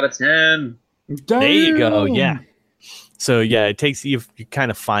 I got a 10. Damn. There you go. Yeah. So yeah, it takes you kind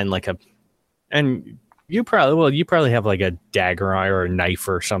of find like and you probably have like a dagger or a knife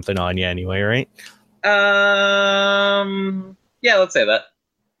or something on you anyway, right? Yeah, let's say that.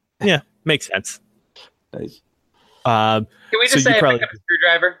 Yeah, makes sense. Nice. Can we just say I picked up a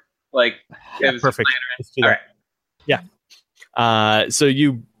screwdriver? Like, yeah, perfect. All right. Yeah. So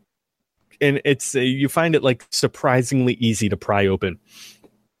you find it like surprisingly easy to pry open.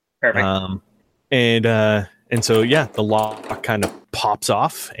 Perfect. And so yeah, the lock kind of pops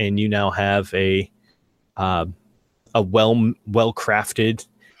off, and you now have a well crafted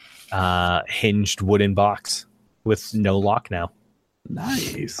hinged wooden box with no lock now.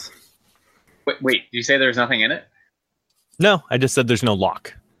 Nice. Wait, did you say there's nothing in it? No, I just said there's no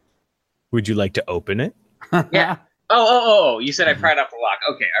lock. Would you like to open it? Yeah. Oh! You said I pried off the lock.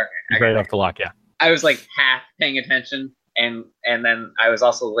 Okay. Pried off the lock, yeah. I was like half paying attention, and then I was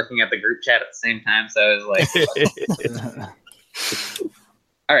also looking at the group chat at the same time. So I was like,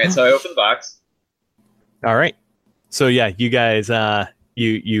 all right. So I opened the box. All right. So yeah, you guys,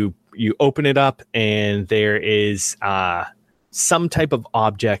 you open it up, and there is some type of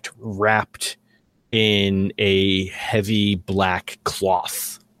object wrapped in a heavy black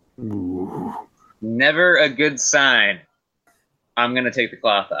cloth. Ooh. Never a good sign. I'm gonna take the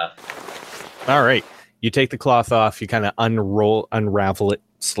cloth off. All right. You take the cloth off. You kind of unravel it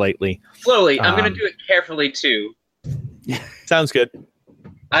slightly. Slowly. I'm gonna do it carefully too. Sounds good.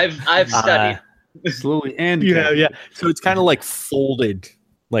 I've studied. Slowly and yeah. So it's kind of like folded,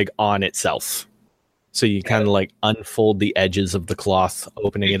 like on itself. So you kind of like unfold the edges of the cloth,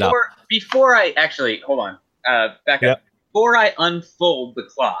 opening it up. Before I actually hold on, back up. Before I unfold the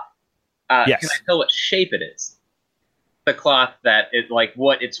cloth, yes. Can I tell what shape it is? The cloth that it like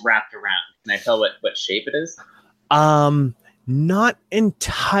what it's wrapped around. Can I tell what shape it is? Not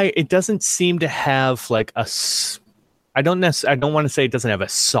entire. It doesn't seem to have like a. I don't want to say it doesn't have a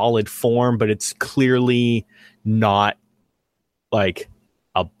solid form, but it's clearly not like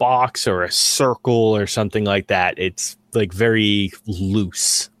a box or a circle or something like that. It's like very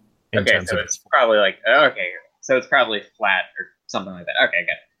loose. Okay, so it's probably like so it's probably flat or something like that. Okay,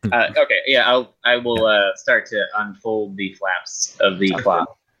 good. Okay, yeah, I will start to unfold the flaps of the cloth.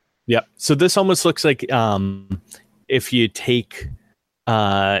 Yeah. So this almost looks like if you took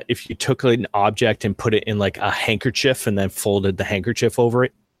an object and put it in like a handkerchief and then folded the handkerchief over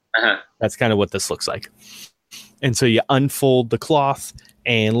it. Uh-huh. That's kind of what this looks like. And so you unfold the cloth,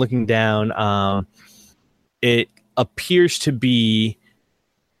 and looking down, it appears to be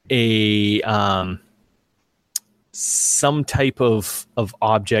a some type of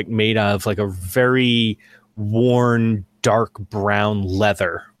object made out of like a very worn dark brown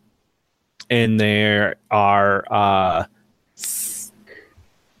leather. And there are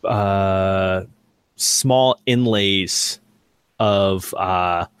small inlays of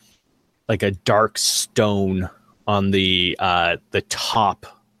like a dark stone on the top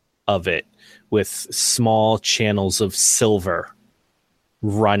of it, with small channels of silver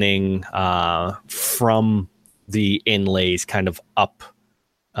running from the inlays kind of up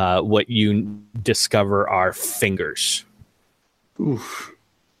what you discover are fingers. Oof.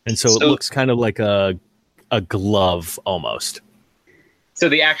 And so it looks kind of like a glove almost. So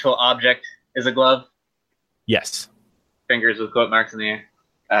the actual object is a glove? Yes. Fingers with quote marks in the air?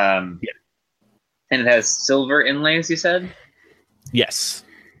 Yeah. And it has silver inlays, you said? Yes.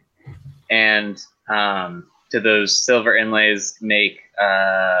 And do those silver inlays make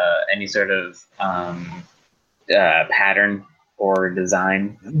any sort of pattern or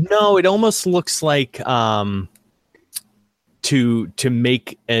design? No, it almost looks like to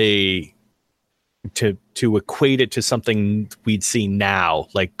make a to equate it to something we'd see now,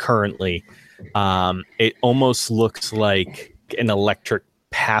 like currently, it almost looks like an electric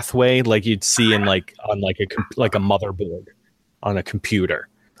pathway, like you'd see in like on like a motherboard on a computer.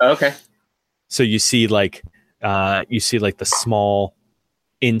 Okay. So you see like the small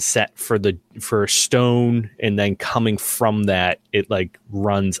inset for stone, and then coming from that, it like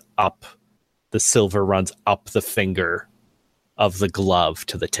runs up, the silver runs up the finger of the glove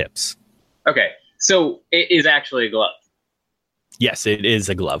to the tips. Okay, so it is actually a glove. Yes, it is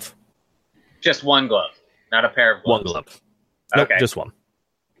a glove. Just one glove, not a pair of gloves. One glove. Nope, Okay. just one.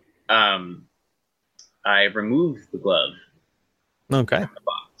 I remove the glove Okay. from the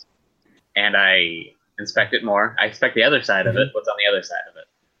box, and I inspect it more. I inspect the other side of it. What's on the other side of it?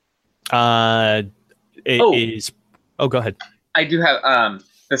 It is. Oh, go ahead. I do have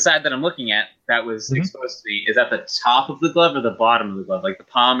the side that I'm looking at that was exposed to me. Is that the top of the glove or the bottom of the glove, like the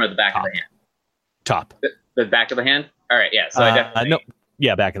palm or the back of the hand? Top. The back of the hand. All right, yeah. So I definitely no.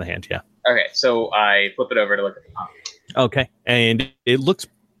 Yeah, back in the hand. Yeah. Okay, so I flip it over to look at the palm. Okay, and it looks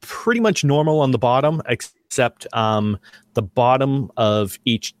pretty much normal on the bottom, except the bottom of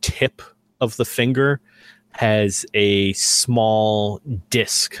each tip of the finger has a small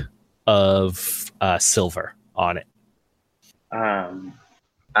disc of silver on it.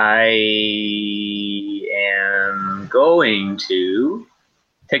 I am going to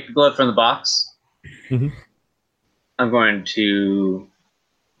take the glove from the box. Mhm. I'm going to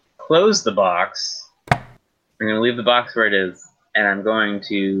close the box. I'm going to leave the box where it is, and I'm going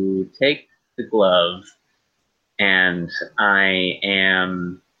to take the glove, and I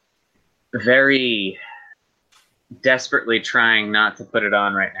am very desperately trying not to put it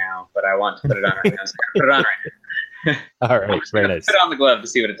on right now, but I want to put it on right now, so I'm going to put it on right now. All right, very nice. Put it on the glove to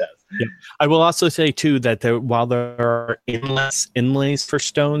see what it does. Yeah. I will also say too that while there are inlays for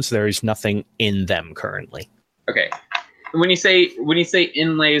stones, there is nothing in them currently. Okay. When you say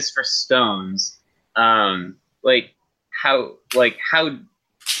inlays for stones, like how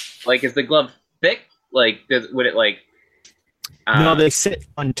is the glove thick? Like would it like? No, they sit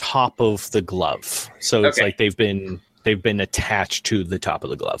on top of the glove, so it's Okay. like they've been attached to the top of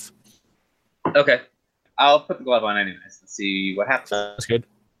the glove. Okay. I'll put the glove on anyways and see what happens. That's good.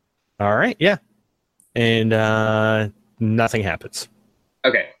 All right, yeah, and nothing happens.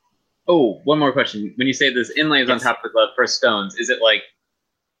 Okay. Oh, one more question. When you say there's inlays on top of the glove for stones, is it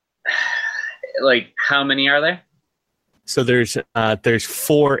like how many are there? So there's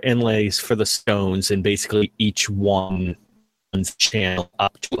 4 inlays for the stones, and basically each one runs channel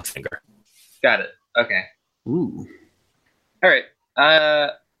up to a finger. Got it. Okay. Ooh. All right.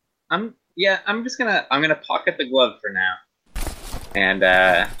 I'm gonna pocket the glove for now, and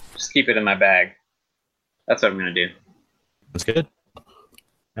just keep it in my bag. That's what I'm gonna do. That's good.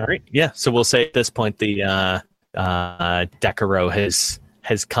 All right, yeah. So we'll say at this point the Decaro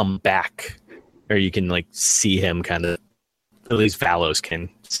has come back, or you can like see him kind of. At least Valos can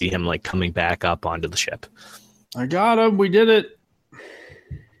see him like coming back up onto the ship. I got him. We did it.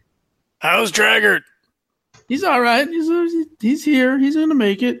 How's Draggart? He's all right. He's here. He's gonna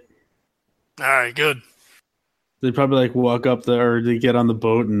make it. All right, good. They probably like walk up there, or they get on the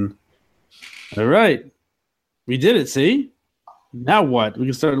boat and. All right, we did it. See, now what? We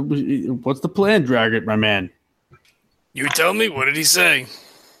can start. What's the plan, Draggart, my man? You tell me. What did he say?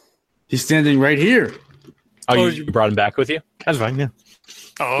 He's standing right here. Oh, you brought him back with you? That's fine. Yeah.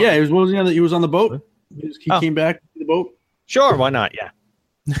 Oh, Yeah, he was on the boat. He came back to the boat. Sure, why not? Yeah.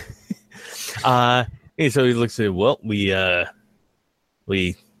 And so he looks at, well, we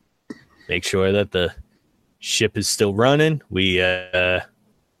make sure that the ship is still running. We get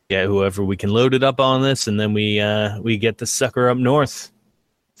whoever we can load it up on this, and then we get the sucker up north.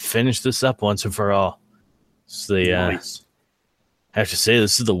 Finish this up once and for all. So Nice. I have to say,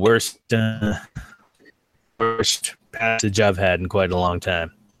 this is the worst passage I've had in quite a long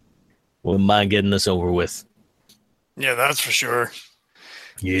time. Wouldn't mind getting this over with. Yeah, that's for sure.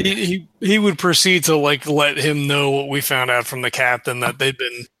 Yeah. He would proceed to like let him know what we found out from the captain, that they'd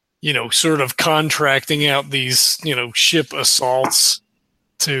been, sort of contracting out these, ship assaults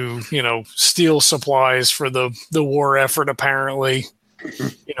to, steal supplies for the war effort, apparently.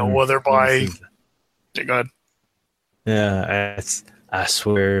 Whether by go ahead. Yeah, I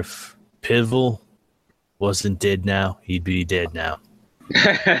swear if Pivel wasn't dead now, he'd be dead now.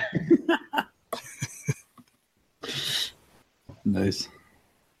 Nice.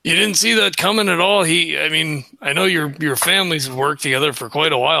 You didn't see that coming at all. I know your families have worked together for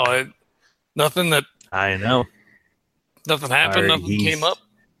quite a while. Nothing I know. Nothing happened. Nothing came up.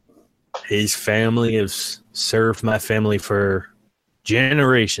 His family has served my family for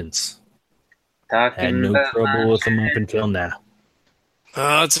generations. Had no trouble with him up until now.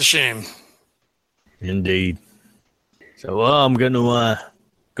 That's a shame. Indeed. So I'm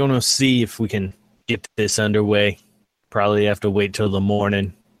gonna see if we can get this underway. Probably have to wait till the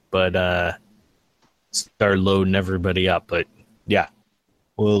morning, but start loading everybody up. But yeah,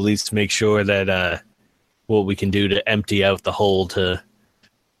 we'll at least make sure that what we can do to empty out the hold to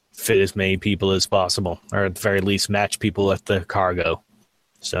fit as many people as possible, or at the very least match people at the cargo.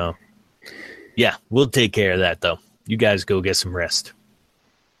 So yeah, we'll take care of that though. You guys go get some rest.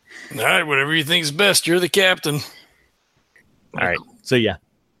 All right, whatever you think's best. You're the captain. All right. So yeah,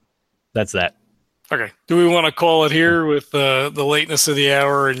 that's that. Okay. Do we want to call it here with the lateness of the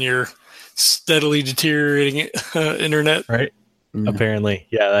hour and your steadily deteriorating internet? Right. Apparently.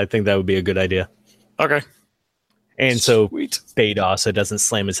 Yeah, I think that would be a good idea. Okay. And so Sweet. Spade also doesn't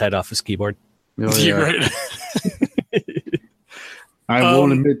slam his head off his keyboard. Oh, yeah. You're right. I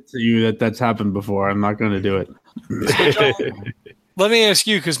won't admit to you that that's happened before. I'm not going to do it. Let me ask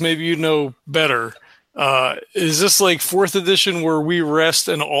you, because maybe you know better. Is this like 4th edition where we rest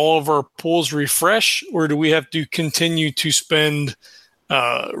and all of our pools refresh, or do we have to continue to spend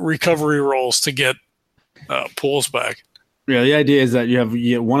recovery rolls to get pools back? Yeah, the idea is that you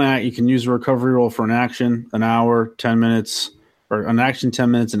get one act. You can use a recovery roll for an action, an hour, 10 minutes, or an action, 10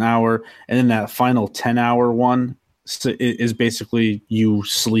 minutes, an hour, and then that final 10-hour one is basically you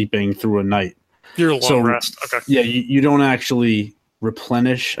sleeping through a night. Your long rest. Okay. Yeah, you don't actually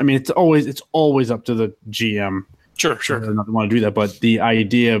replenish. I mean, it's always up to the GM. Sure. I don't want to do that, but the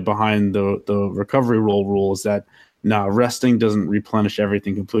idea behind the recovery roll rule is that resting doesn't replenish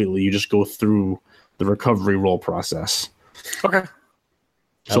everything completely. You just go through the recovery roll process. Okay.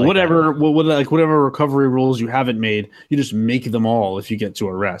 So whatever recovery rolls you haven't made, you just make them all if you get to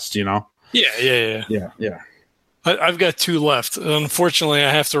a rest. Yeah. I've got 2 left. Unfortunately, I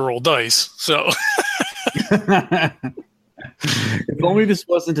have to roll dice. So. If only this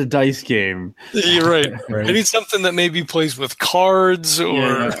wasn't a dice game. You're right. I need something that maybe plays with cards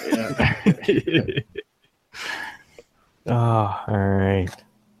or. Yeah. Oh, all right.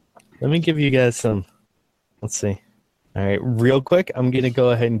 Let me give you guys some. Let's see. All right, real quick, I'm gonna go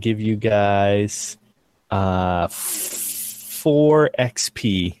ahead and give you guys 4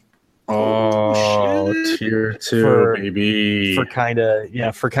 XP. Oh, tier 2, baby. For kind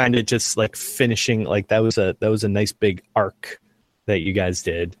of just like finishing, like that was a nice big arc that you guys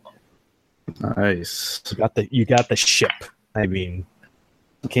did. Nice. You got the ship. I mean,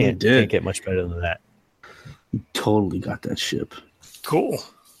 can't get much better than that. You totally got that ship. Cool.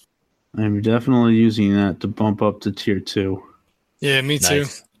 I'm definitely using that to bump up to tier 2. Yeah, me too.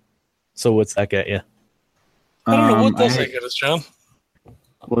 Nice. So what's that get you? I don't know what does that get us, John.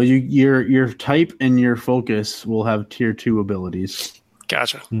 Well, your type and your focus will have tier 2 abilities.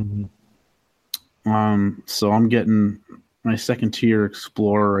 Gotcha. Mm-hmm. So I'm getting my second tier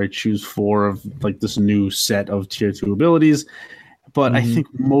explorer. I choose 4 of like this new set of tier 2 abilities, but I think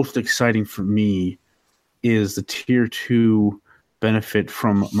most exciting for me is the tier 2 benefit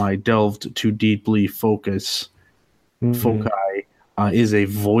from my delved too deeply foci is a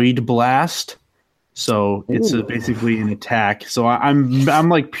void blast. So it's basically an attack. So I'm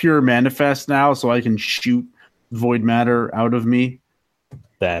like pure manifest now, so I can shoot void matter out of me.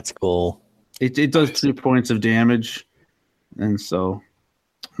 That's cool. It does 2 points of damage, and so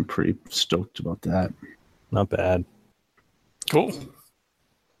I'm pretty stoked about that. Not bad. Cool.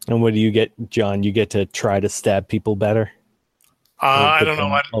 And what do you get, John? You get to try to stab people better? I don't know.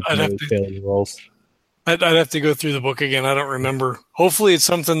 I'd have to. Failure rolls. I'd have to go through the book again. I don't remember. Hopefully, it's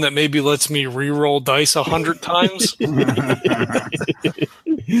something that maybe lets me re-roll dice 100 times. And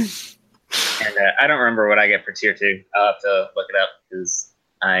I don't remember what I get for tier 2. I'll have to look it up because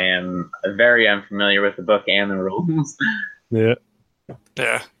I am very unfamiliar with the book and the rules. Yeah.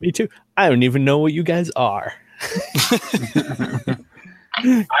 Yeah. Me too. I don't even know what you guys are.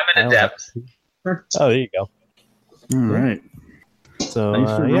 I'm an adept. Oh, there you go. All right. So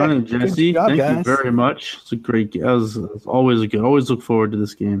Thanks for running, Jesse. Job, Thank guys. you very much. It's a great game. It's always a good. Always look forward to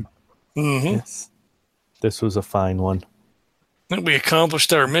this game. Mm-hmm. Yes. This was a fine one. We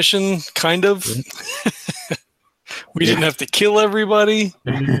accomplished our mission, kind of. We didn't have to kill everybody.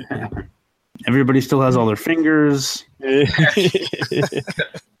 Everybody still has all their fingers.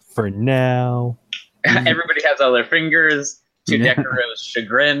 For now. Everybody has all their fingers. To Decaro's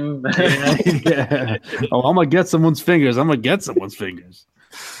chagrin. Yeah. Oh, I'm gonna get someone's fingers.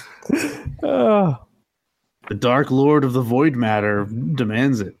 Oh. The Dark Lord of the Void Matter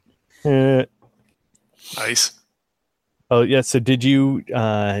demands it. Nice. Oh yeah. So did you,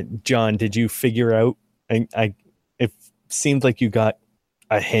 John? Did you figure out? It seemed like you got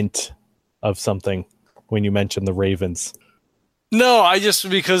a hint of something when you mentioned the Ravens. No, I just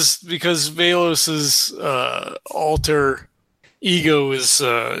because Valos's alter ego is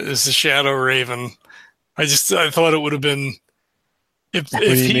the Shadow Raven. I thought it would have been if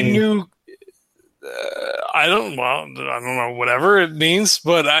he knew. I don't know whatever it means,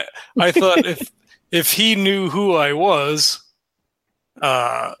 but I thought if he knew who I was,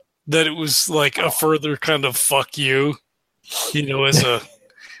 that it was like a further kind of fuck you, as a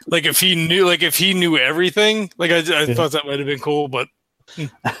like if he knew everything, like I thought that might have been cool, but.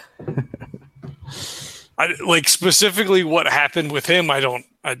 I like specifically what happened with him. I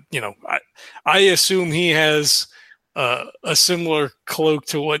assume he has a similar cloak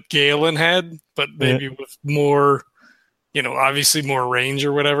to what Galen had, but maybe with more, obviously more range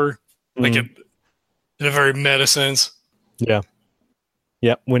or whatever, like in a very meta sense. Yeah.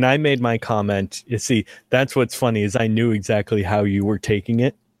 Yeah. When I made my comment, you see, that's what's funny is I knew exactly how you were taking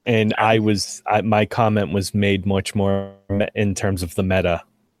it. And my comment was made much more in terms of the meta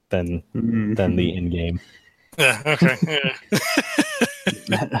than the in-game. Yeah, okay.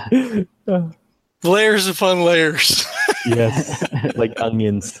 Yeah. Layers upon layers. Yes, like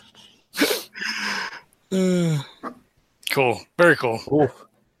onions. Cool. Very cool. Oof.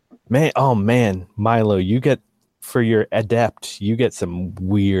 Man, Milo, you get for your adept, you get some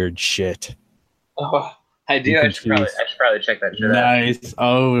weird shit. Oh, I do. I should probably check that shit out. Nice.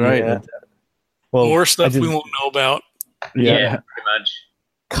 Oh, right. Yeah. Well, more stuff we won't know about. Yeah, pretty much.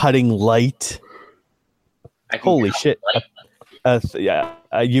 Cutting light. Holy shit.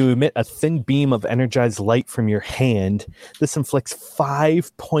 You emit a thin beam of energized light from your hand. This inflicts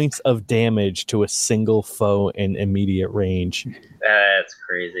 5 points of damage to a single foe in immediate range. That's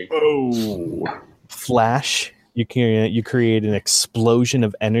crazy. Oh. Flash. You create an explosion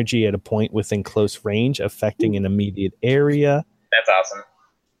of energy at a point within close range, affecting an immediate area. That's awesome.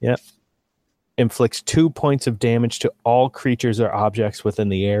 Yep. Inflicts 2 points of damage to all creatures or objects within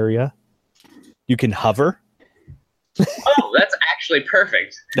the area. You can hover. Oh, that's actually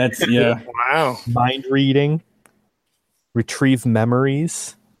perfect. That's, yeah. Wow. Mind reading. Retrieve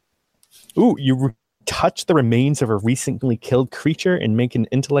memories. Ooh, you touch the remains of a recently killed creature and make an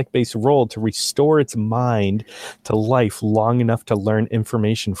intellect-based roll to restore its mind to life long enough to learn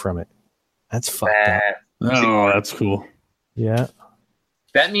information from it. That's fucked up. Oh, that's cool. Yeah.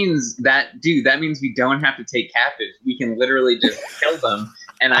 That means we don't have to take captives. We can literally just kill them,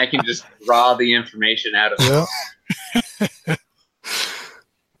 and I can just draw the information out of them.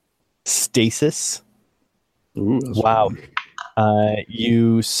 Stasis. Ooh, Wow.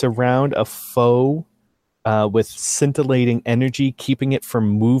 You surround a foe with scintillating energy, keeping it from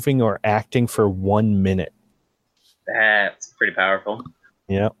moving or acting for 1 minute. That's pretty powerful.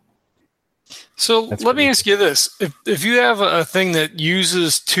 Yeah. So That's let me pretty ask you this: if you have a thing that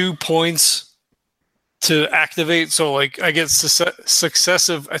uses 2 points to activate, so like I get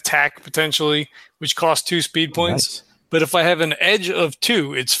successive attack potentially, which costs 2 speed points. Nice. But if I have an edge of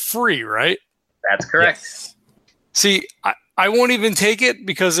 2, it's free, right? That's correct. Yes. See, I won't even take it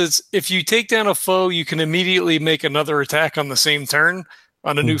because it's if you take down a foe, you can immediately make another attack on the same turn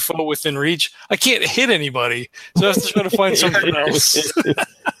on a new foe within reach. I can't hit anybody, so I have to try to find something else.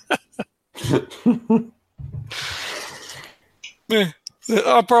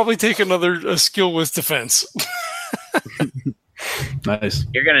 I'll probably take another skill with defense. Nice.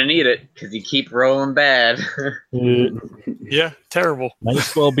 You're gonna need it because you keep rolling bad. Yeah, terrible. Might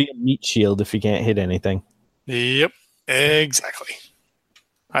as well be a meat shield if you can't hit anything. Yep, exactly.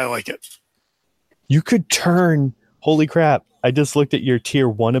 I like it. You could turn. Holy crap! I just looked at your tier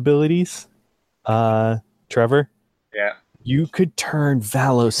 1 abilities, Trevor. Yeah. You could turn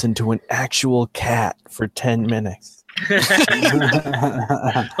Valos into an actual cat for 10 minutes. I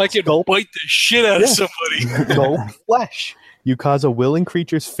could bite the shit out of somebody. Go flesh. You cause a willing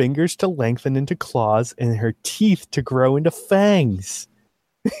creature's fingers to lengthen into claws and her teeth to grow into fangs.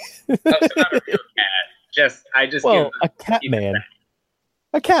 Oh, so not a real cat. I just Well, give a cat man.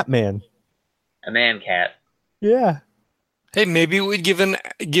 A cat man. a man cat. Yeah. Hey, maybe it would give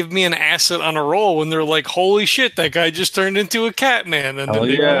me an asset on a roll when they're like, "Holy shit, that guy just turned into a cat man," and then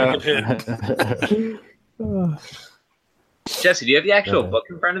they get hit. Jesse, do you have the actual book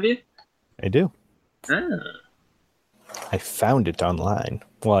in front of you? I do. Ah. I found it online.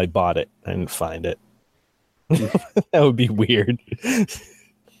 Well, I bought it. I didn't find it. That would be weird.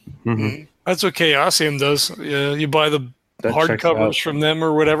 That's what Chaosium does. Yeah, you buy the That checks out. hardcovers from them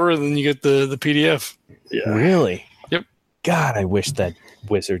or whatever, and then you get the PDF. Yeah. Really? Yep. God, I wish that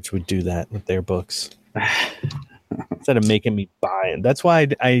Wizards would do that with their books. Instead of making me buy it. That's why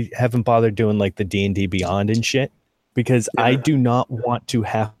I haven't bothered doing like the D&D Beyond and shit. Because I do not want to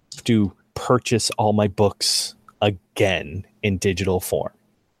have to purchase all my books again in digital form.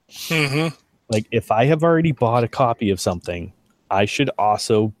 Mm-hmm. Like, if I have already bought a copy of something, I should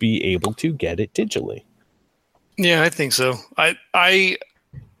also be able to get it digitally. Yeah, I think so. I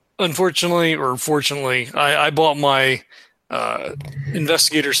unfortunately or fortunately, I bought my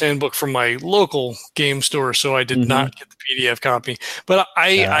Investigator's Handbook from my local game store, so I did not get the PDF copy. But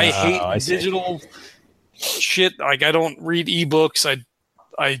I hate digital shit. Like, I don't read ebooks.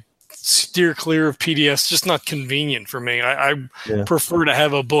 I steer clear of PDFs. Just not convenient for me. I prefer to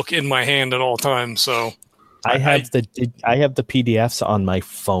have a book in my hand at all times. So I have the PDFs on my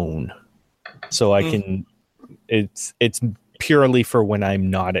phone, so I can. It's purely for when I'm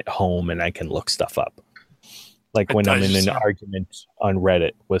not at home and I can look stuff up, like when I'm in an argument on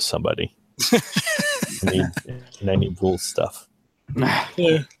Reddit with somebody. I need rule stuff.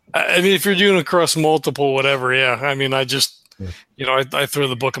 Yeah. I mean, if you're doing across multiple whatever, yeah. I mean, I just I throw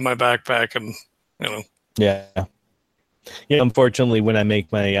the book in my backpack and Yeah. Unfortunately, when I make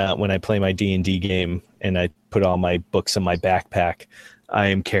my when I play my D&D game and I put all my books in my backpack, I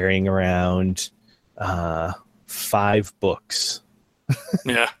am carrying around 5 books.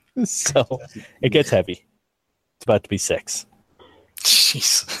 Yeah. So it gets heavy. It's about to be 6.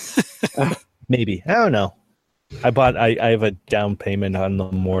 Jeez. Maybe. I don't know. I have a down payment on the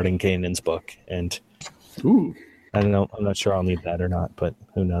Mordenkainen's book, and I don't know. I'm not sure I'll need that or not, but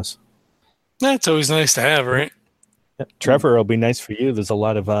who knows? That's always nice to have, right? Yeah. Trevor, it'll be nice for you. There's a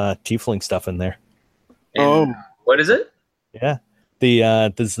lot of tiefling stuff in there. And what is it? Yeah.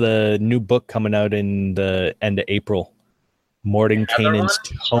 There's the new book coming out in the end of April. Mordenkainen's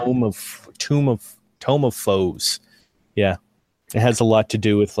Tome of Foes. Yeah. It has a lot to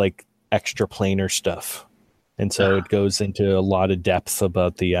do with like extra planar stuff. And so it goes into a lot of depth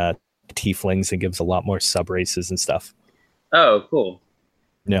about the tieflings and gives a lot more sub races and stuff. Oh, cool.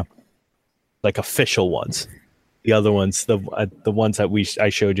 Yeah. Like official ones. The other ones, the ones that I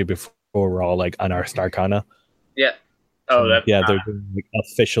showed you before were all like Unearthed Arcana. Yeah. Oh, that's they're doing like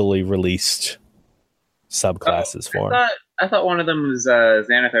officially released subclasses for them. I thought one of them was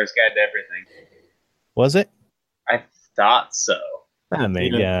Xanathar's Guide to Everything. Was it? I thought so. I have no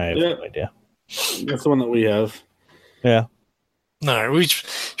idea. That's the one that we have. Yeah. All right, we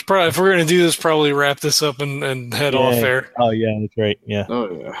should probably, if we're going to do this, probably wrap this up and head off there. Oh yeah, that's right. Yeah.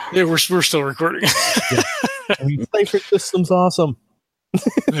 Oh yeah. Yeah, we're still recording. I mean, Playford System's awesome.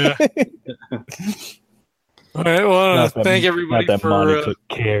 Yeah. All right. Well, thank everybody not that for. Monica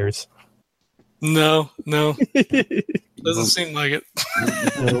cares. No, doesn't seem like it.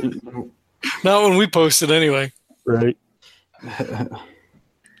 Not when we post it, anyway. Right.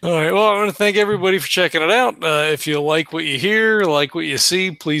 All right. Well, I want to thank everybody for checking it out. If you like what you hear, like what you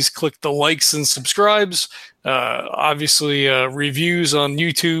see, please click the likes and subscribes. Obviously, reviews on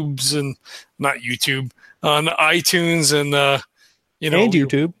YouTube's and not YouTube on iTunes and and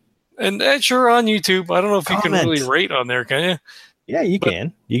YouTube and sure on YouTube. I don't know if you can really rate on there, can you? Yeah, you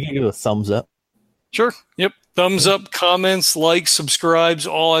can. You can give a thumbs up. Sure. Yep. Thumbs up, comments, likes, subscribes,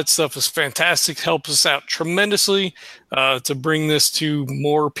 all that stuff is fantastic. Helps us out tremendously to bring this to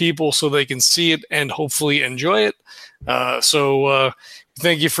more people so they can see it and hopefully enjoy it. So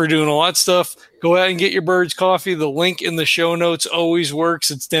thank you for doing all that stuff. Go out and get your Birds coffee. The link in the show notes always works.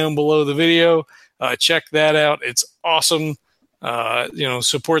 It's down below the video. Check that out. It's awesome.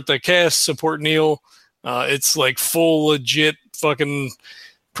 Support the cast, support Neil. It's like full legit fucking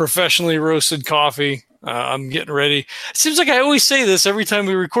professionally roasted coffee. I'm getting ready. It seems like I always say this every time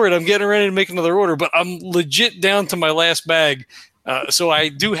we record. I'm getting ready to make another order, but I'm legit down to my last bag. So I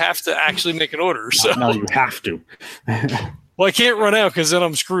do have to actually make an order. So now you have to. Well, I can't run out because then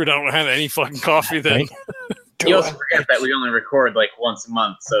I'm screwed. I don't have any fucking coffee then. You also forget that we only record like once a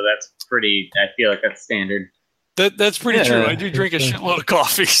month, so that's pretty. I feel like that's standard. That's pretty true. I do drink a shitload of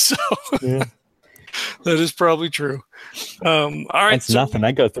coffee, so that is probably true. All right, that's nothing.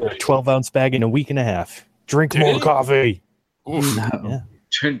 I go through a 12-ounce bag in a week and a half. Drink more coffee. Oof. No. Yeah.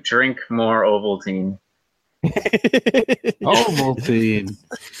 Drink more Ovaltine. Ovaltine.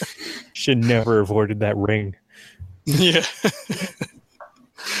 Should never have ordered that ring. Yeah.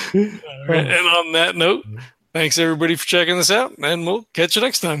 All right. And on that note, thanks everybody for checking this out, and we'll catch you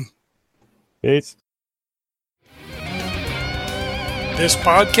next time. Peace. This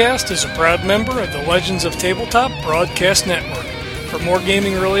podcast is a proud member of the Legends of Tabletop Broadcast Network. For more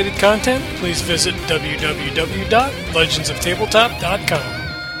gaming-related content, please visit www.legendsoftabletop.com.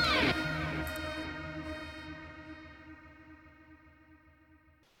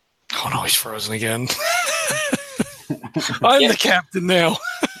 Oh no, he's frozen again. I'm the captain now.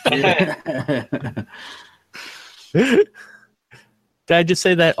 Did I just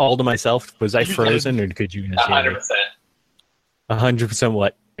say that all to myself? Was I frozen, or could you? 100%. 100%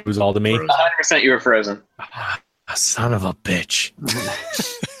 what? It was all to me? 100% you were frozen. Son of a bitch.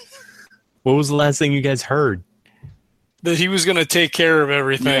 What was the last thing you guys heard? That he was going to take care of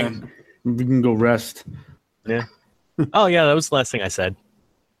everything. Yeah. We can go rest. Yeah. Oh, yeah, that was the last thing I said.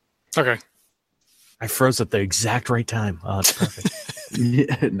 Okay. I froze at the exact right time. Oh, it's perfect.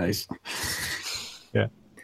 Yeah, nice.